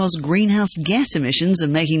starvation because greenhouse gas emissions are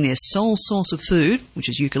making their sole source of food, which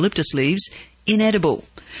is eucalyptus leaves, inedible.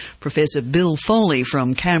 Professor Bill Foley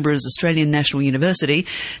from Canberra's Australian National University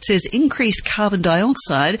says increased carbon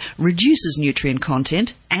dioxide reduces nutrient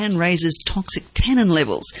content and raises toxic tannin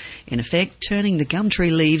levels, in effect turning the gum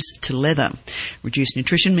tree leaves to leather. Reduced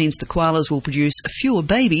nutrition means the koalas will produce fewer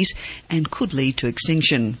babies and could lead to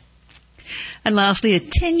extinction. And lastly, a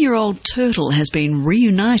 10-year-old turtle has been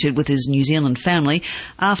reunited with his New Zealand family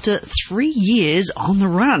after 3 years on the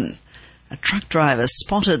run. A truck driver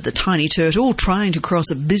spotted the tiny turtle trying to cross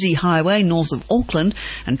a busy highway north of Auckland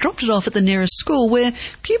and dropped it off at the nearest school, where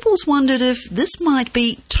pupils wondered if this might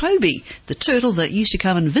be Toby, the turtle that used to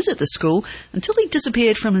come and visit the school, until he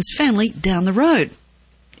disappeared from his family down the road.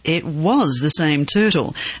 It was the same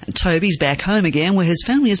turtle, and Toby's back home again, where his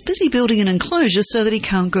family is busy building an enclosure so that he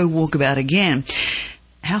can't go walkabout again.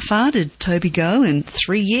 How far did Toby go in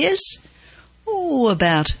 3 years? Oh,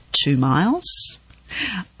 about 2 miles.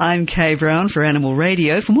 I'm Kay Brown for Animal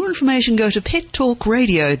Radio. For more information, go to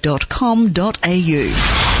pettalkradio.com.au.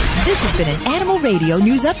 This has been an Animal Radio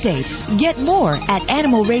News Update. Get more at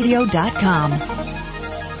animalradio.com.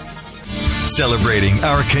 Celebrating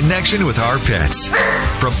our connection with our pets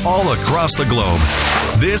from all across the globe.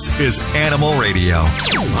 This is Animal Radio.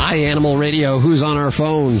 Hi, Animal Radio. Who's on our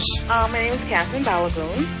phones? My name is Catherine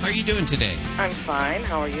Balagoon. How are you doing today? I'm fine.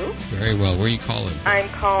 How are you? Very well. Where are you calling? I'm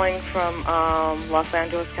calling from Los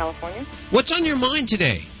Angeles, California. What's on your mind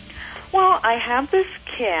today? Well, I have this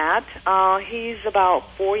cat. He's about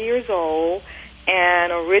 4 years old,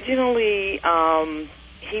 and originally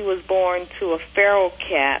he was born to a feral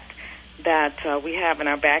cat that we have in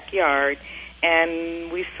our backyard,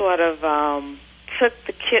 and we sort of took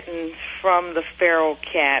the kittens from the feral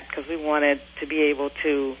cat because we wanted to be able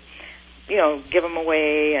to, give them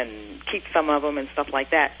away and keep some of them and stuff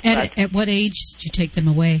like that. At what age did you take them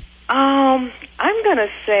away? I'm going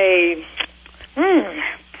to say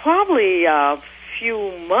probably a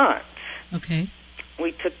few months. Okay.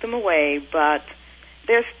 We took them away, but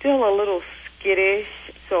they're still a little skittish.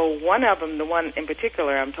 So one of them, the one in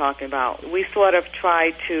particular I'm talking about, we sort of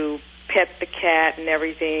tried to pet the cat and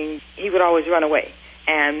everything. He would always run away.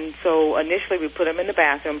 And so initially we put him in the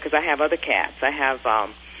bathroom because I have other cats. I have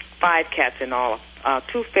 5 cats in all,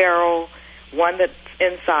 2 feral, 1 that's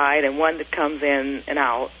inside, and 1 that comes in and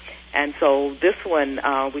out. And so this one,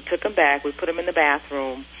 we took him back. We put him in the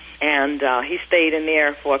bathroom, and he stayed in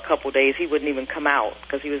there for a couple of days. He wouldn't even come out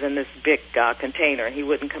because he was in this big container, and he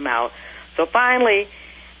wouldn't come out. So finally,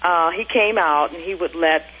 he came out, and he would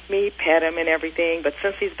let me pet him and everything. But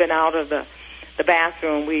since he's been out of the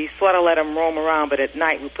bathroom, we sort of let him roam around. But at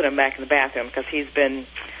night, we put him back in the bathroom because he's been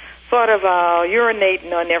sort of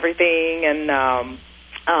urinating on everything. And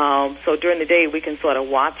so during the day, we can sort of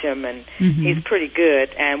watch him, and he's pretty good.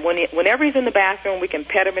 And whenever he's in the bathroom, we can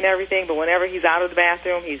pet him and everything. But whenever he's out of the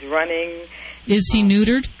bathroom, he's running Is he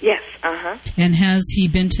neutered? Yes. Uh-huh. And has he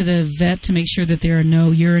been to the vet to make sure that there are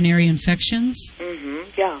no urinary infections? Mm-hmm.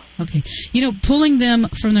 Yeah. Okay. You know, pulling them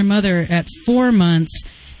from their mother at 4 months,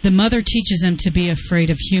 the mother teaches them to be afraid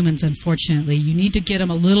of humans, unfortunately. You need to get them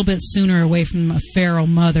a little bit sooner away from a feral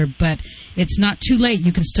mother, but it's not too late.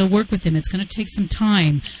 You can still work with him. It's going to take some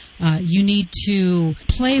time. You need to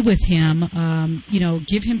play with him,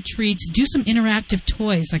 give him treats, do some interactive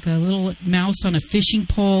toys, like a little mouse on a fishing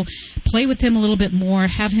pole. Play with him a little bit more,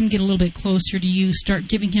 have him get a little bit closer to you, start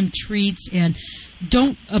giving him treats, and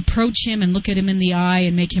don't approach him and look at him in the eye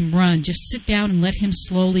and make him run. Just sit down and let him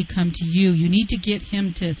slowly come to you. You need to get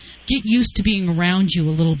him to get used to being around you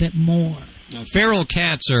a little bit more. Now, feral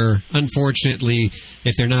cats are, unfortunately,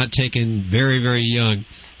 if they're not taken very, very young,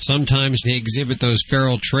 sometimes they exhibit those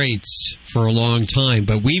feral traits for a long time.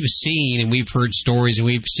 But we've seen and we've heard stories and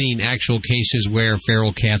we've seen actual cases where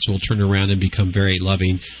feral cats will turn around and become very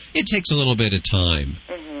loving. It takes a little bit of time.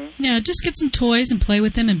 Yeah, just get some toys and play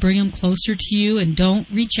with them and bring them closer to you, and don't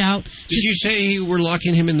reach out. Did you say you were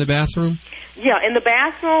locking him in the bathroom? Yeah, in the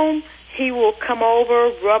bathroom, he will come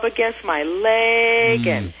over, rub against my leg,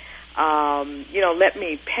 and, let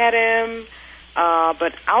me pet him.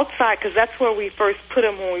 But outside, because that's where we first put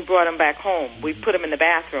him when we brought him back home. We put him in the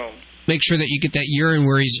bathroom. Make sure that you get that urine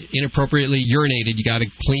where he's inappropriately urinated. You got to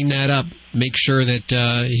clean that up. Make sure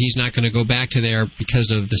that he's not going to go back to there because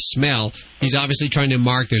of the smell. He's obviously trying to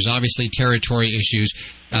mark. There's obviously territory issues.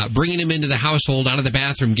 Bringing him into the household, out of the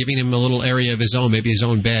bathroom, giving him a little area of his own, maybe his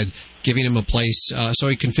own bed, giving him a place so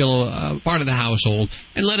he can feel part of the household,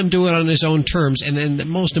 and let him do it on his own terms. And then the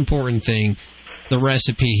most important thing, the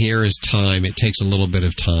recipe here is time. It takes a little bit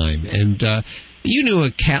of time. And you knew a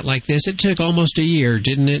cat like this. It took almost a year,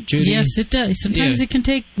 didn't it, Judy? Yes, it does. Sometimes it can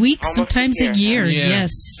take weeks, almost sometimes a year. Yeah. Yes.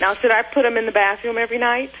 Now, should I put him in the bathroom every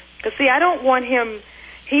night? Because, see, I don't want him...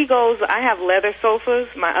 He goes, I have leather sofas.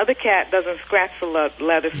 My other cat doesn't scratch the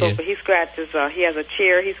leather sofa. He scratches, he has a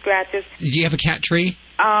chair he scratches. Do you have a cat tree?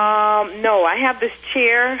 No, I have this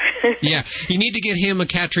chair. Yeah, you need to get him a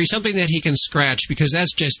cat tree, something that he can scratch, because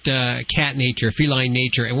that's just cat nature, feline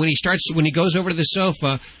nature. And when he goes over to the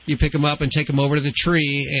sofa, you pick him up and take him over to the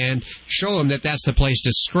tree and show him that that's the place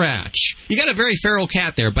to scratch. You got a very feral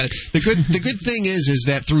cat there, but the good thing is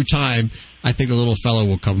that through time, I think the little fellow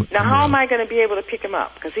will come. Now, how am I going to be able to pick him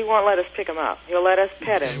up? Because he won't let us pick him up. He'll let us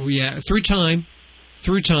pet him. Yeah, through time.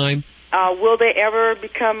 Will they ever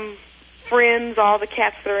become friends, all the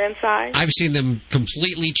cats that are inside? I've seen them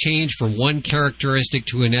completely change from one characteristic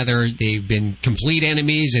to another. They've been complete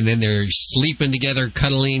enemies, and then they're sleeping together,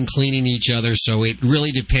 cuddling, cleaning each other. So it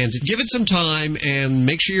really depends. Give it some time, and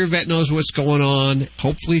make sure your vet knows what's going on.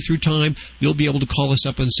 Hopefully through time, you'll be able to call us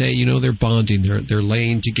up and say, they're bonding, they're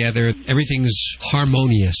laying together. Everything's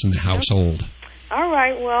harmonious in the household. All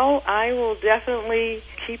right, well, I will definitely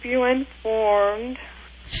keep you informed.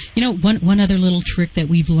 One other little trick that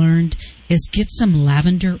we've learned is get some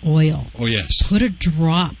lavender oil. Oh, yes. Put a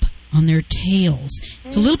drop on their tails.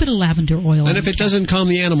 It's a little bit of lavender oil. And if it doesn't calm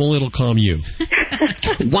the animal, it'll calm you.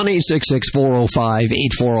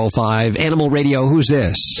 1-866-405-8405. Animal Radio, who's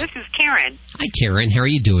this? This is Karen. Hi, Karen. How are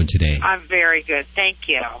you doing today? I'm very good, thank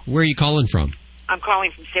you. Where are you calling from? I'm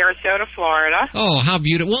calling from Sarasota, Florida. Oh, how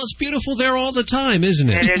beautiful. Well, it's beautiful there all the time, isn't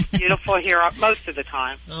it? It is beautiful here most of the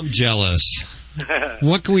time. I'm jealous.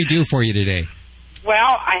 What can we do for you today? Well,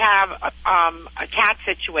 I have a cat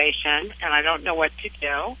situation, and I don't know what to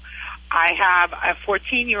do. I have a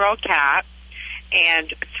 14-year-old cat,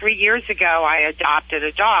 and 3 years ago I adopted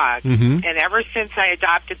a dog. Mm-hmm. And ever since I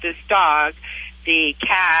adopted this dog, the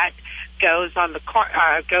cat goes on the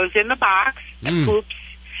goes in the box and poops,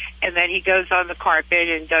 and then he goes on the carpet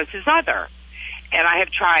and does his other. And I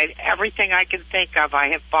have tried everything I can think of. I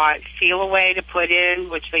have bought Feel Away to put in,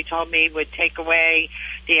 which they told me would take away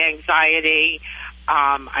the anxiety.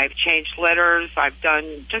 I've changed litters. I've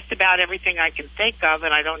done just about everything I can think of,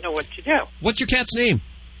 and I don't know what to do. What's your cat's name?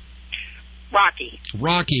 Rocky.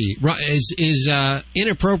 Rocky. Is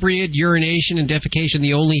inappropriate urination and defecation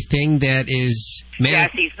the only thing that is...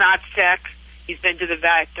 Yes, he's not sick. He's been to the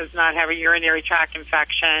vet, does not have a urinary tract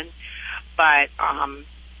infection, but...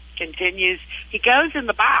 continues. He goes in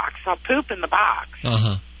the box. I'll poop in the box.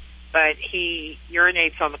 Uh-huh. But he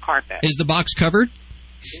urinates on the carpet. Is the box covered?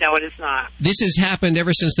 No, it is not. This has happened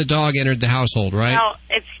ever since the dog entered the household, right? Well,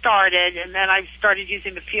 it started, and then I started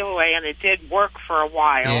using the Feel Away, and it did work for a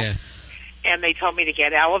while. Yeah. And they told me to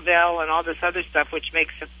get Elavil and all this other stuff, which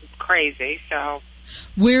makes it crazy. So,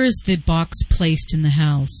 where is the box placed in the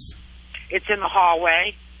house? It's in the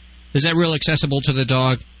hallway. Is that real accessible to the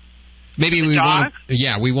dog? Maybe we want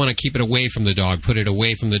to keep it away from the dog, put it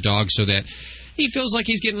away from the dog so that, he feels like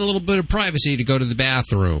he's getting a little bit of privacy to go to the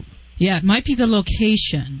bathroom. Yeah, it might be the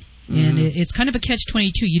location. And it's kind of a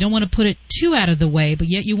catch-22. You don't want to put it too out of the way, but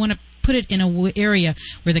yet you want to put it in an area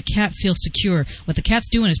where the cat feels secure. What the cat's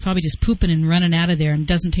doing is probably just pooping and running out of there and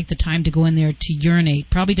doesn't take the time to go in there to urinate.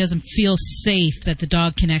 Probably doesn't feel safe that the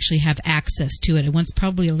dog can actually have access to it. It wants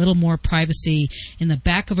probably a little more privacy in the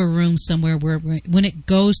back of a room somewhere where when it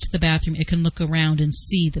goes to the bathroom, it can look around and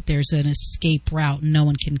see that there's an escape route and no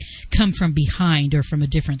one can come from behind or from a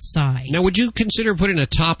different side. Now, would you consider putting a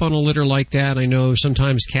top on a litter like that? I know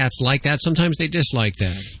sometimes cats like that. Sometimes they dislike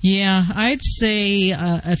that. Yeah, I'd say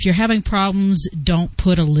if you're having problems, don't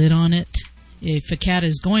put a lid on it. If a cat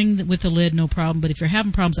is going with a lid, no problem. But if you're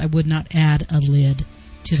having problems, I would not add a lid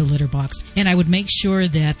to the litter box. And I would make sure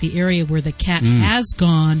that the area where the cat has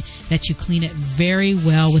gone, that you clean it very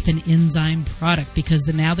well with an enzyme product, because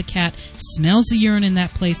now the cat smells the urine in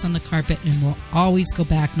that place on the carpet and will always go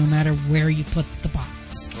back no matter where you put the box.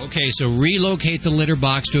 Okay, so relocate the litter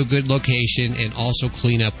box to a good location and also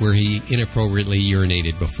clean up where he inappropriately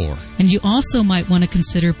urinated before. And you also might want to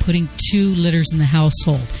consider putting 2 litters in the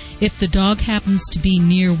household. If the dog happens to be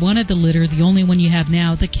near one of the litter, the only one you have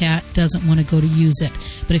now, the cat doesn't want to go to use it.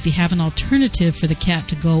 But if you have an alternative for the cat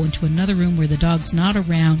to go into another room where the dog's not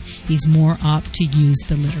around, he's more apt to use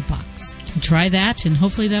the litter box. Try that, and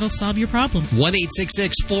hopefully that'll solve your problem.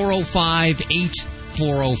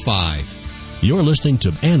 1-866-405-8405. You're listening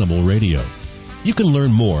to Animal Radio. You can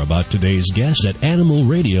learn more about today's guest at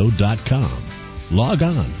animalradio.com. Log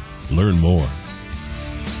on. Learn more.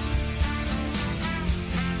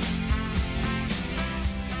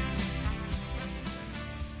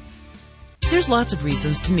 There's lots of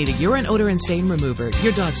reasons to need a urine, odor, and stain remover.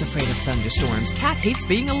 Your dog's afraid of thunderstorms. Cat hates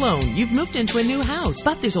being alone. You've moved into a new house.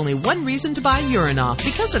 But there's only one reason to buy Urinoff,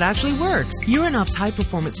 because it actually works. Urinoff's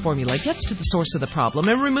high-performance formula gets to the source of the problem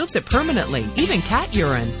and removes it permanently, even cat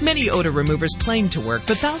urine. Many odor removers claim to work,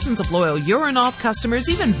 but thousands of loyal Urinoff customers,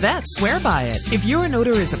 even vets, swear by it. If urine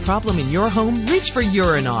odor is a problem in your home, reach for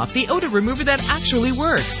Urinoff, the odor remover that actually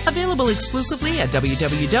works. Available exclusively at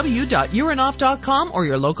www.urinoff.com or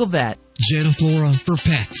your local vet. Geniflora for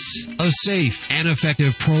Pets, a safe and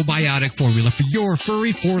effective probiotic formula for your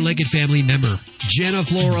furry 4-legged family member.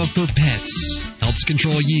 Geniflora for Pets helps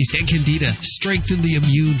control yeast and candida, strengthen the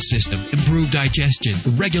immune system, improve digestion,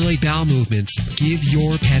 regulate bowel movements, give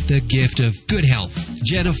your pet the gift of good health.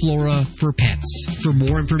 Geniflora for Pets. For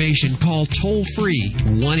more information, call toll-free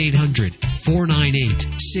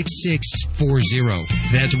 1-800-498-6640.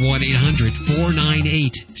 That's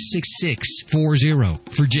 1-800-498-6640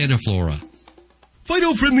 for Geniflora.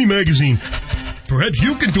 Fido Friendly Magazine. Perhaps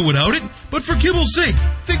you can do without it, but for kibble's sake,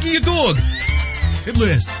 think of your dog. At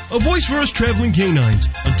last, a voice for us traveling canines.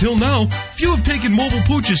 Until now, few have taken mobile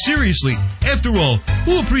pooches seriously. After all,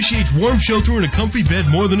 who appreciates warm shelter and a comfy bed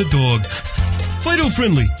more than a dog? Fido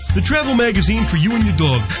Friendly, the travel magazine for you and your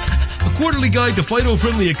dog. A quarterly guide to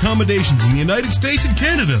Fido-friendly accommodations in the United States and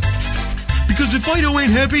Canada. Because if Fido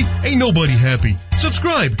ain't happy, ain't nobody happy.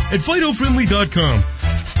 Subscribe at FidoFriendly.com.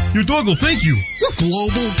 Your dog will thank you.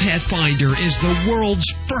 Global Pet Finder is the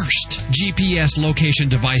world's first GPS location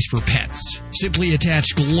device for pets. Simply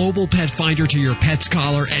attach Global Pet Finder to your pet's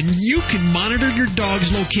collar and you can monitor your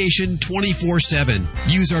dog's location 24/7.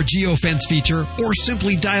 Use our geofence feature or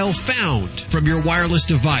simply dial FOUND from your wireless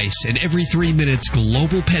device, and every 3 minutes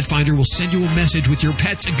Global Pet Finder will send you a message with your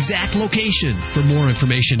pet's exact location. For more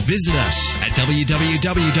information, visit us at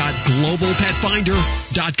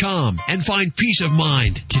www.globalpetfinder.com and find peace of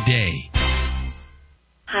mind today.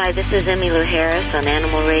 Hi, this is Emmylou Harris on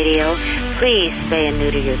Animal Radio. Please spay and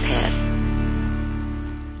neuter your pet.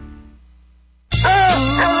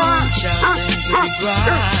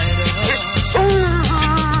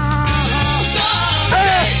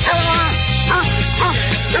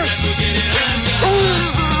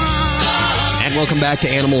 And welcome back to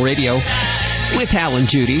Animal Radio with Hal and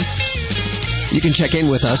Judy. You can check in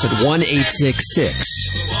with us at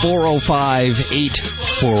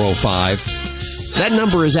 1-866-405-8405. That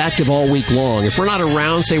number is active all week long. If we're not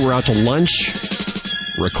around, say we're out to lunch,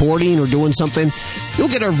 recording, or doing something, you'll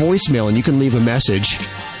get our voicemail and you can leave a message.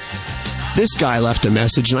 This guy left a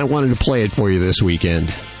message, and I wanted to play it for you this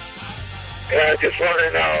weekend. I just want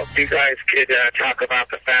to know if you guys could talk about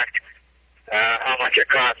the fact how much it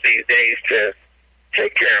costs these days to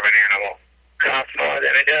take care of an animal. It costs more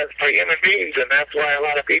than it does for human beings, and that's why a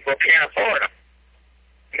lot of people can't afford them.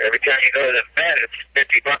 Every time you go to the vet, it's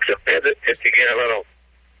 $50 a visit just to get a little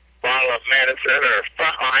bottle of medicine, or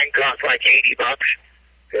Frontline costs like $80.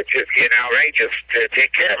 It's just getting outrageous to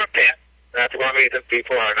take care of a pet. That's one reason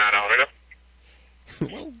people are not owning them.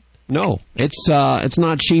 No, it's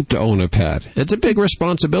not cheap to own a pet. It's a big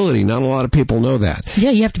responsibility. Not a lot of people know that.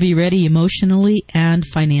 Yeah, you have to be ready emotionally and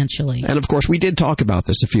financially. And, of course, we did talk about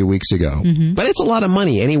this a few weeks ago. Mm-hmm. But it's a lot of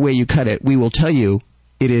money. Any way you cut it, we will tell you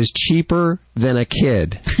it is cheaper than a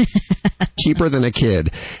kid. Cheaper than a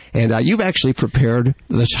kid. And you've actually prepared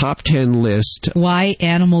the top 10 list. Why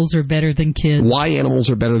animals are better than kids. Why animals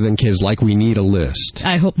are better than kids, like we need a list.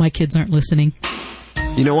 I hope my kids aren't listening.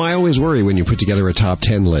 You know, I always worry when you put together a top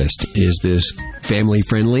 10 list. Is this family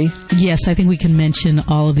friendly? Yes, I think we can mention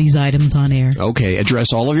all of these items on air. Okay,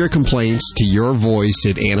 address all of your complaints to your voice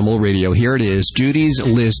at Animal Radio. Here it is, Judy's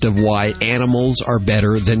list of why animals are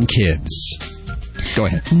better than kids. Go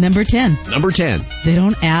ahead. Number 10. Number 10. They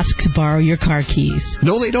don't ask to borrow your car keys.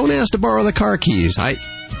 No, they don't ask to borrow the car keys.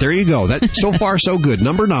 There you go. That so far so good.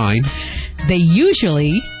 Number 9. They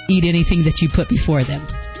usually eat anything that you put before them.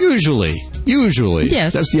 Usually.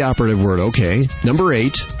 Yes. That's the operative word. Okay. Number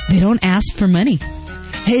 8. They don't ask for money.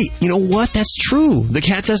 Hey, you know what? That's true. The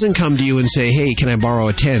cat doesn't come to you and say, hey, can I borrow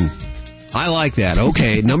a 10? I like that.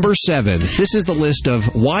 Okay. Number 7. This is the list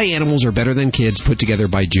of why animals are better than kids put together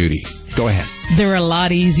by Judy. Go ahead. They're a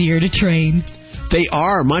lot easier to train. They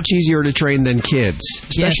are much easier to train than kids,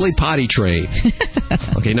 especially potty train.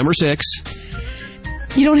 Okay. Number 6.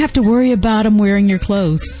 You don't have to worry about them wearing your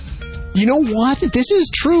clothes. You know what? This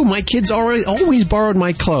is true. My kids always borrowed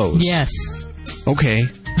my clothes. Yes. Okay.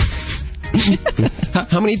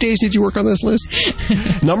 How many days did you work on this list?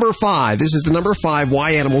 Number 5. This is the number 5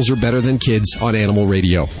 why animals are better than kids on Animal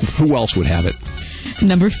Radio. Who else would have it?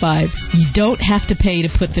 Number 5. You don't have to pay to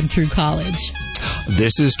put them through college.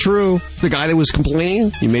 This is true. The guy that was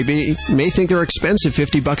complaining, you may think they're expensive,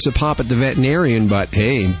 $50 a pop at the veterinarian, but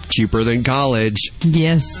hey, cheaper than college.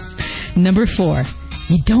 Yes. Number 4.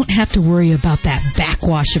 You don't have to worry about that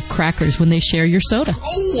backwash of crackers when they share your soda.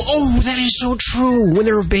 Oh, that is so true. When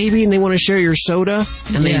they're a baby and they want to share your soda,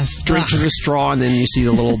 and they drink through the straw, and then you see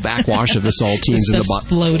the little backwash of the saltines in the bottom.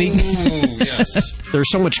 Floating. Yes. They're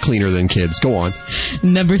so much cleaner than kids. Go on.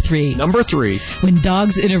 Number 3. When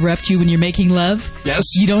dogs interrupt you when you're making love, yes,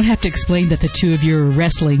 you don't have to explain that the two of you are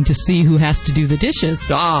wrestling to see who has to do the dishes.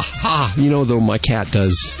 You know, though, my cat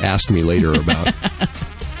does ask me later about...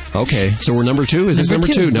 Okay, so we're number 2? Is this number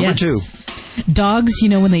 2? Number 2. Dogs,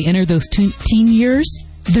 when they enter those teen years,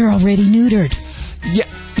 they're already neutered. Yeah.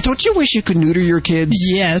 Don't you wish you could neuter your kids?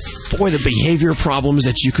 Yes. Boy, the behavior problems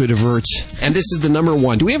that you could avert. And this is the number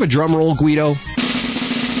 1. Do we have a drum roll, Guido?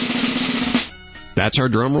 That's our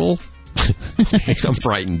drum roll? I'm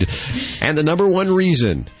frightened. And the number 1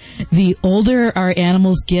 reason. The older our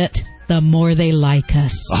animals get, the more they like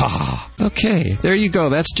us. Okay. There you go.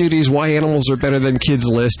 That's Judy's Why Animals Are Better Than Kids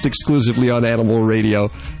list, exclusively on Animal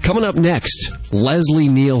Radio. Coming up next, Leslie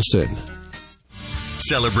Nielsen.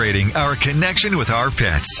 Celebrating our connection with our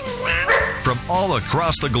pets. From all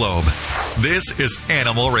across the globe, this is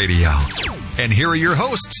Animal Radio. And here are your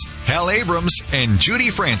hosts, Hal Abrams and Judy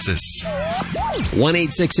Francis.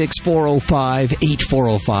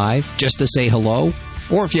 1-866-405-8405, just to say hello.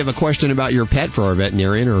 Or if you have a question about your pet for our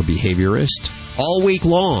veterinarian or a behaviorist, all week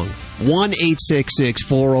long,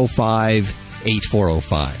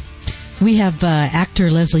 1-866-405-8405. We have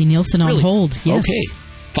actor Leslie Nielsen on hold. Yes. Okay.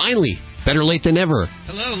 Finally. Better late than never.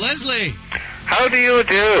 Hello, Leslie. How do you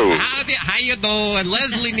do? How you doing?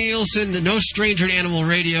 Leslie Nielsen, no stranger to Animal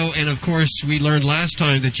Radio. And, of course, we learned last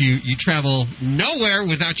time that you travel nowhere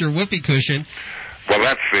without your whoopee cushion. Well,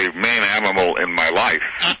 that's the main animal in my life.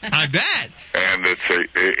 I bet. And it's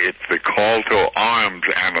the call to arms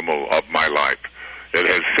animal of my life. It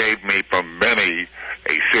has saved me from many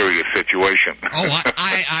a serious situation.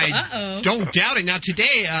 I don't doubt it. Now,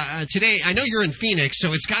 today, I know you're in Phoenix,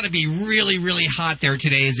 so it's got to be really, really hot there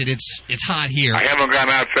today. Is it? It's hot here. I haven't gone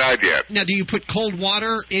outside yet. Now, do you put cold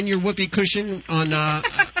water in your whoopee cushion on? Well,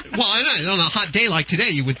 I know, on a hot day like today,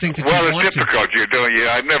 you would think that. Well, it's difficult. You don't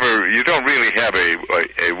really have a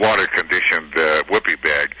water conditioned whoopee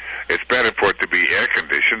bag. It's better for it to be air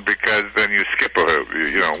conditioned because then you skip one of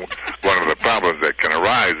the problems that can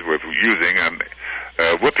arise with using an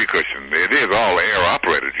whoopee cushion. It is all air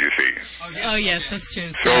operated, you see. Oh, yes, that's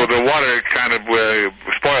true. So the water kind of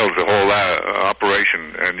spoils the whole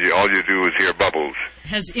operation, and all you do is hear bubbles.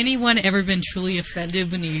 Has anyone ever been truly offended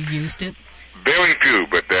when you used it? Very few,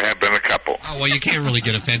 but there have been a couple. Oh, well, you can't really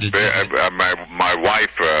get offended. My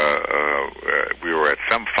wife, we were at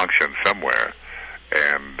some function somewhere,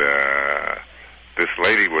 and this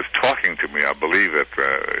lady was talking to me. I believe that,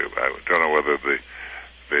 I don't know whether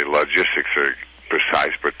the logistics are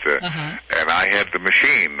precise, but and I had the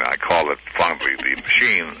machine. I call it fondly the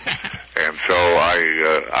machine, and so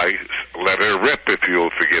I let her rip, if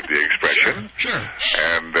you'll forgive the expression. Sure.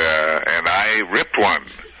 And I ripped one.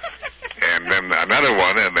 And then another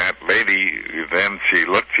one, and that lady, then she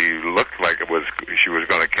looked like she was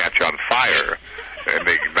going to catch on fire and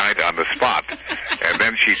ignite on the spot. And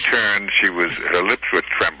then she turned, her lips were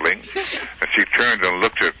trembling, and she turned and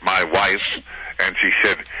looked at my wife, and she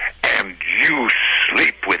said, "And you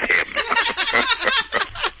sleep with him."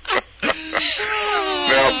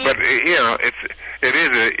 No, but it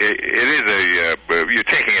is a you're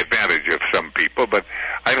taking advantage of some people, but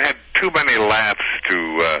I've had too many laughs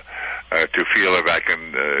to feel that I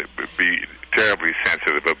can be terribly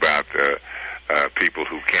sensitive about people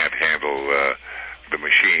who can't handle the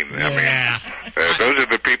machine. Yeah. I mean, those are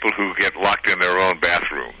the people who get locked in their own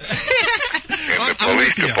bathroom. And the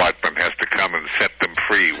police department has to come and set them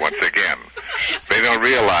free once again. They don't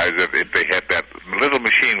realize that if they had that little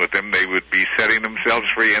machine with them, they would be setting themselves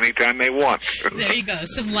free anytime they want. There you go.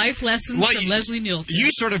 Some life lessons from Leslie Nielsen. You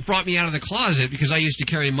sort of brought me out of the closet because I used to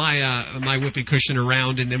carry my whoopee cushion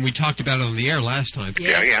around, and then we talked about it on the air last time.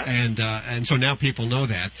 Yes. Yeah. And so now people know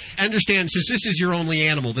that. I understand, since this is your only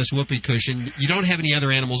animal, this whoopee cushion, you don't have any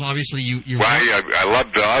other animals. Obviously, Well, I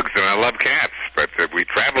love dogs and I love cats, but we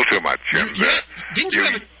travel too much. Didn't you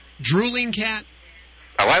have a drooling cat?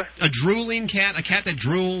 A what? A drooling cat? A cat that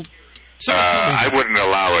drooled? I wouldn't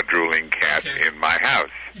allow a drooling cat in my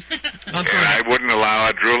house. And I wouldn't allow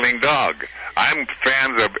a drooling dog. I'm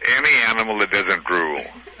fans of any animal that doesn't drool.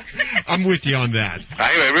 I'm with you on that.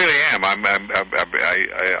 I really am.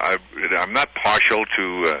 I'm not partial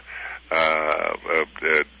to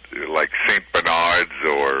like Saint Bernards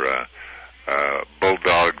or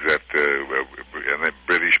bulldogs and the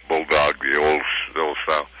British bulldog, the old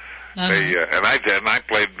style. And I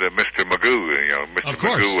played Mr. Magoo. Mr.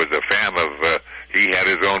 Magoo was a fan of. He had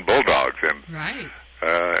his own bulldogs, and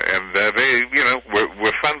and they,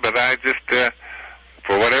 were fun. But I just,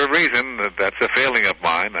 for whatever reason, that's a failing of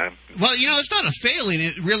mine. Well, it's not a failing.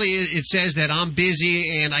 It really is. It says that I'm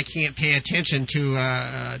busy and I can't pay attention to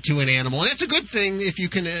an animal. And that's a good thing if you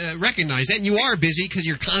can recognize that. And you are busy because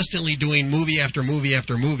you're constantly doing movie after movie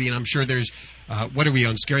after movie. And I'm sure there's, what are we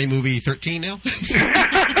on, Scary Movie 13 now?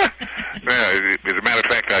 As a matter of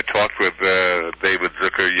fact, I talked with David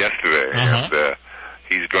Zucker yesterday, and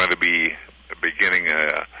he's going to be beginning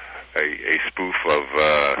a spoof of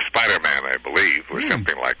Spider-Man, I believe, or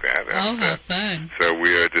something like that. And, how fun. So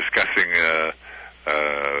we are discussing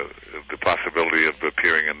the possibility of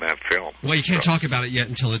appearing in that film. Well, you can't talk about it yet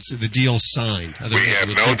until the deal's signed. We have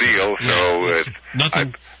no deal, so it's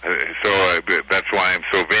nothing. That's why I'm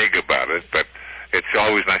so vague about it, but it's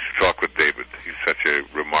always nice to talk with David. He's such a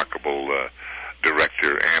remarkable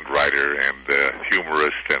director and writer and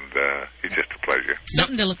humorist, and he's just a pleasure.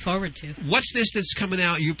 Something to look forward to. What's this that's coming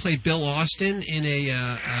out? You played Bill Austin in a...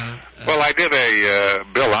 Well, I did a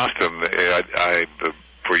Bill Austin. I've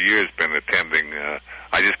for years been attending...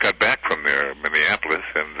 I just got back from there, Minneapolis,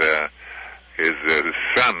 and his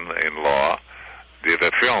son-in-law did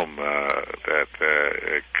a film that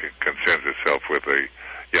concerns itself with a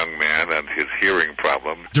young man and his hearing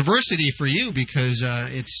problem. Diversity for you, because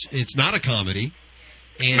it's not a comedy.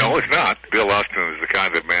 And no, it's not. Bill Austin is the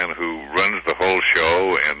kind of man who runs the whole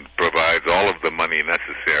show and provides all of the money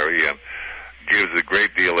necessary and gives a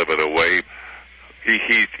great deal of it away. He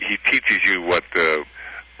teaches you what the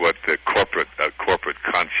corporate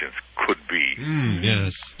conscience could be.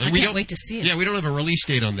 Yes. And I can't wait to see it. Yeah, we don't have a release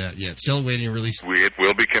date on that yet. Still waiting to release. It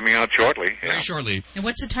will be coming out shortly. Very shortly. And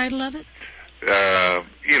what's the title of it?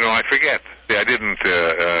 I forget. I didn't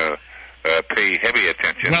pay heavy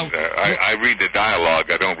attention. Well, I read the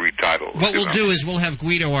dialogue. I don't read titles. What we'll do is we'll have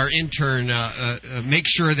Guido, our intern, make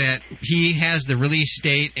sure that he has the release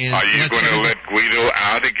date. And are you going to let Guido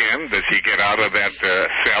out again? Does he get out of that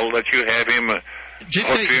cell that you have him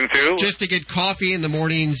just to get coffee in the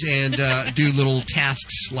mornings and do little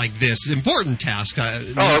tasks like this, important tasks.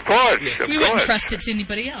 Of course. We wouldn't trust it to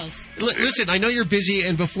anybody else. Listen, I know you're busy,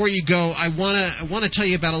 and before you go, I want to tell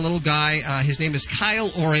you about a little guy. His name is Kyle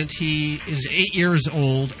Orant. He is 8 years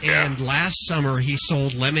old, and last summer he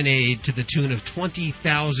sold lemonade to the tune of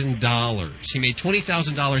 $20,000. He made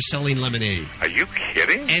 $20,000 selling lemonade. Are you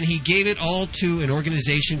kidding? And he gave it all to an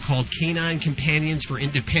organization called Canine Companions for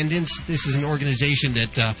Independence. This is an organization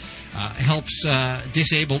that helps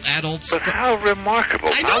disabled adults. But how remarkable.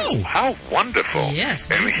 I know. How wonderful. Yes.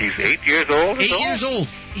 And he's 8 years old? 8 years old.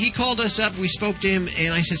 he called us up. We spoke to him,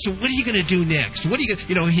 and I said, "So what are you going to do next? What are you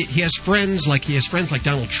going? He has friends like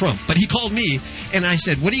Donald Trump, but he called me, and I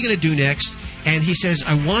said, "What are you going to do next?" And he says,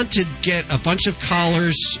 "I want to get a bunch of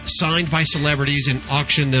collars signed by celebrities and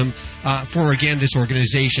auction them for, again, this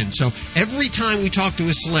organization." So every time we talk to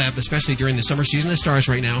a celeb, especially during the summer season of stars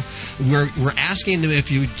right now, we're asking them,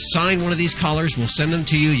 if you sign one of these collars, we'll send them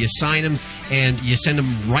to you. You sign them, and you send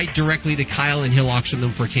them right directly to Kyle, and he'll auction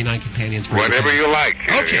them for Canine Companions. Whatever you like.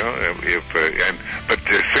 Okay. But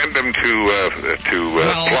send them to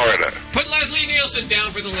Florida. Put Leslie Nielsen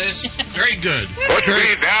down for the list. Very good. Put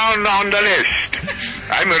me down on the list.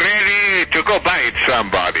 I'm ready to go bite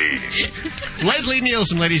somebody. Leslie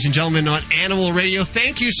Nielsen, ladies and gentlemen, on Animal Radio.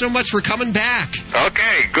 Thank you so much for coming back.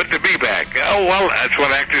 Okay, good to be back. Oh, well, that's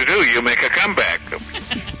what actors do. You make a comeback.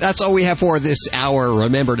 That's all we have for this hour.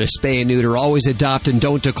 Remember to spay and neuter, always adopt, and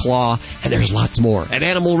don't declaw. And there's lots more at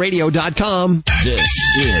animalradio.com. This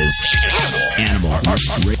is Animal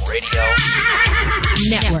Radio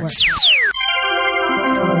Network.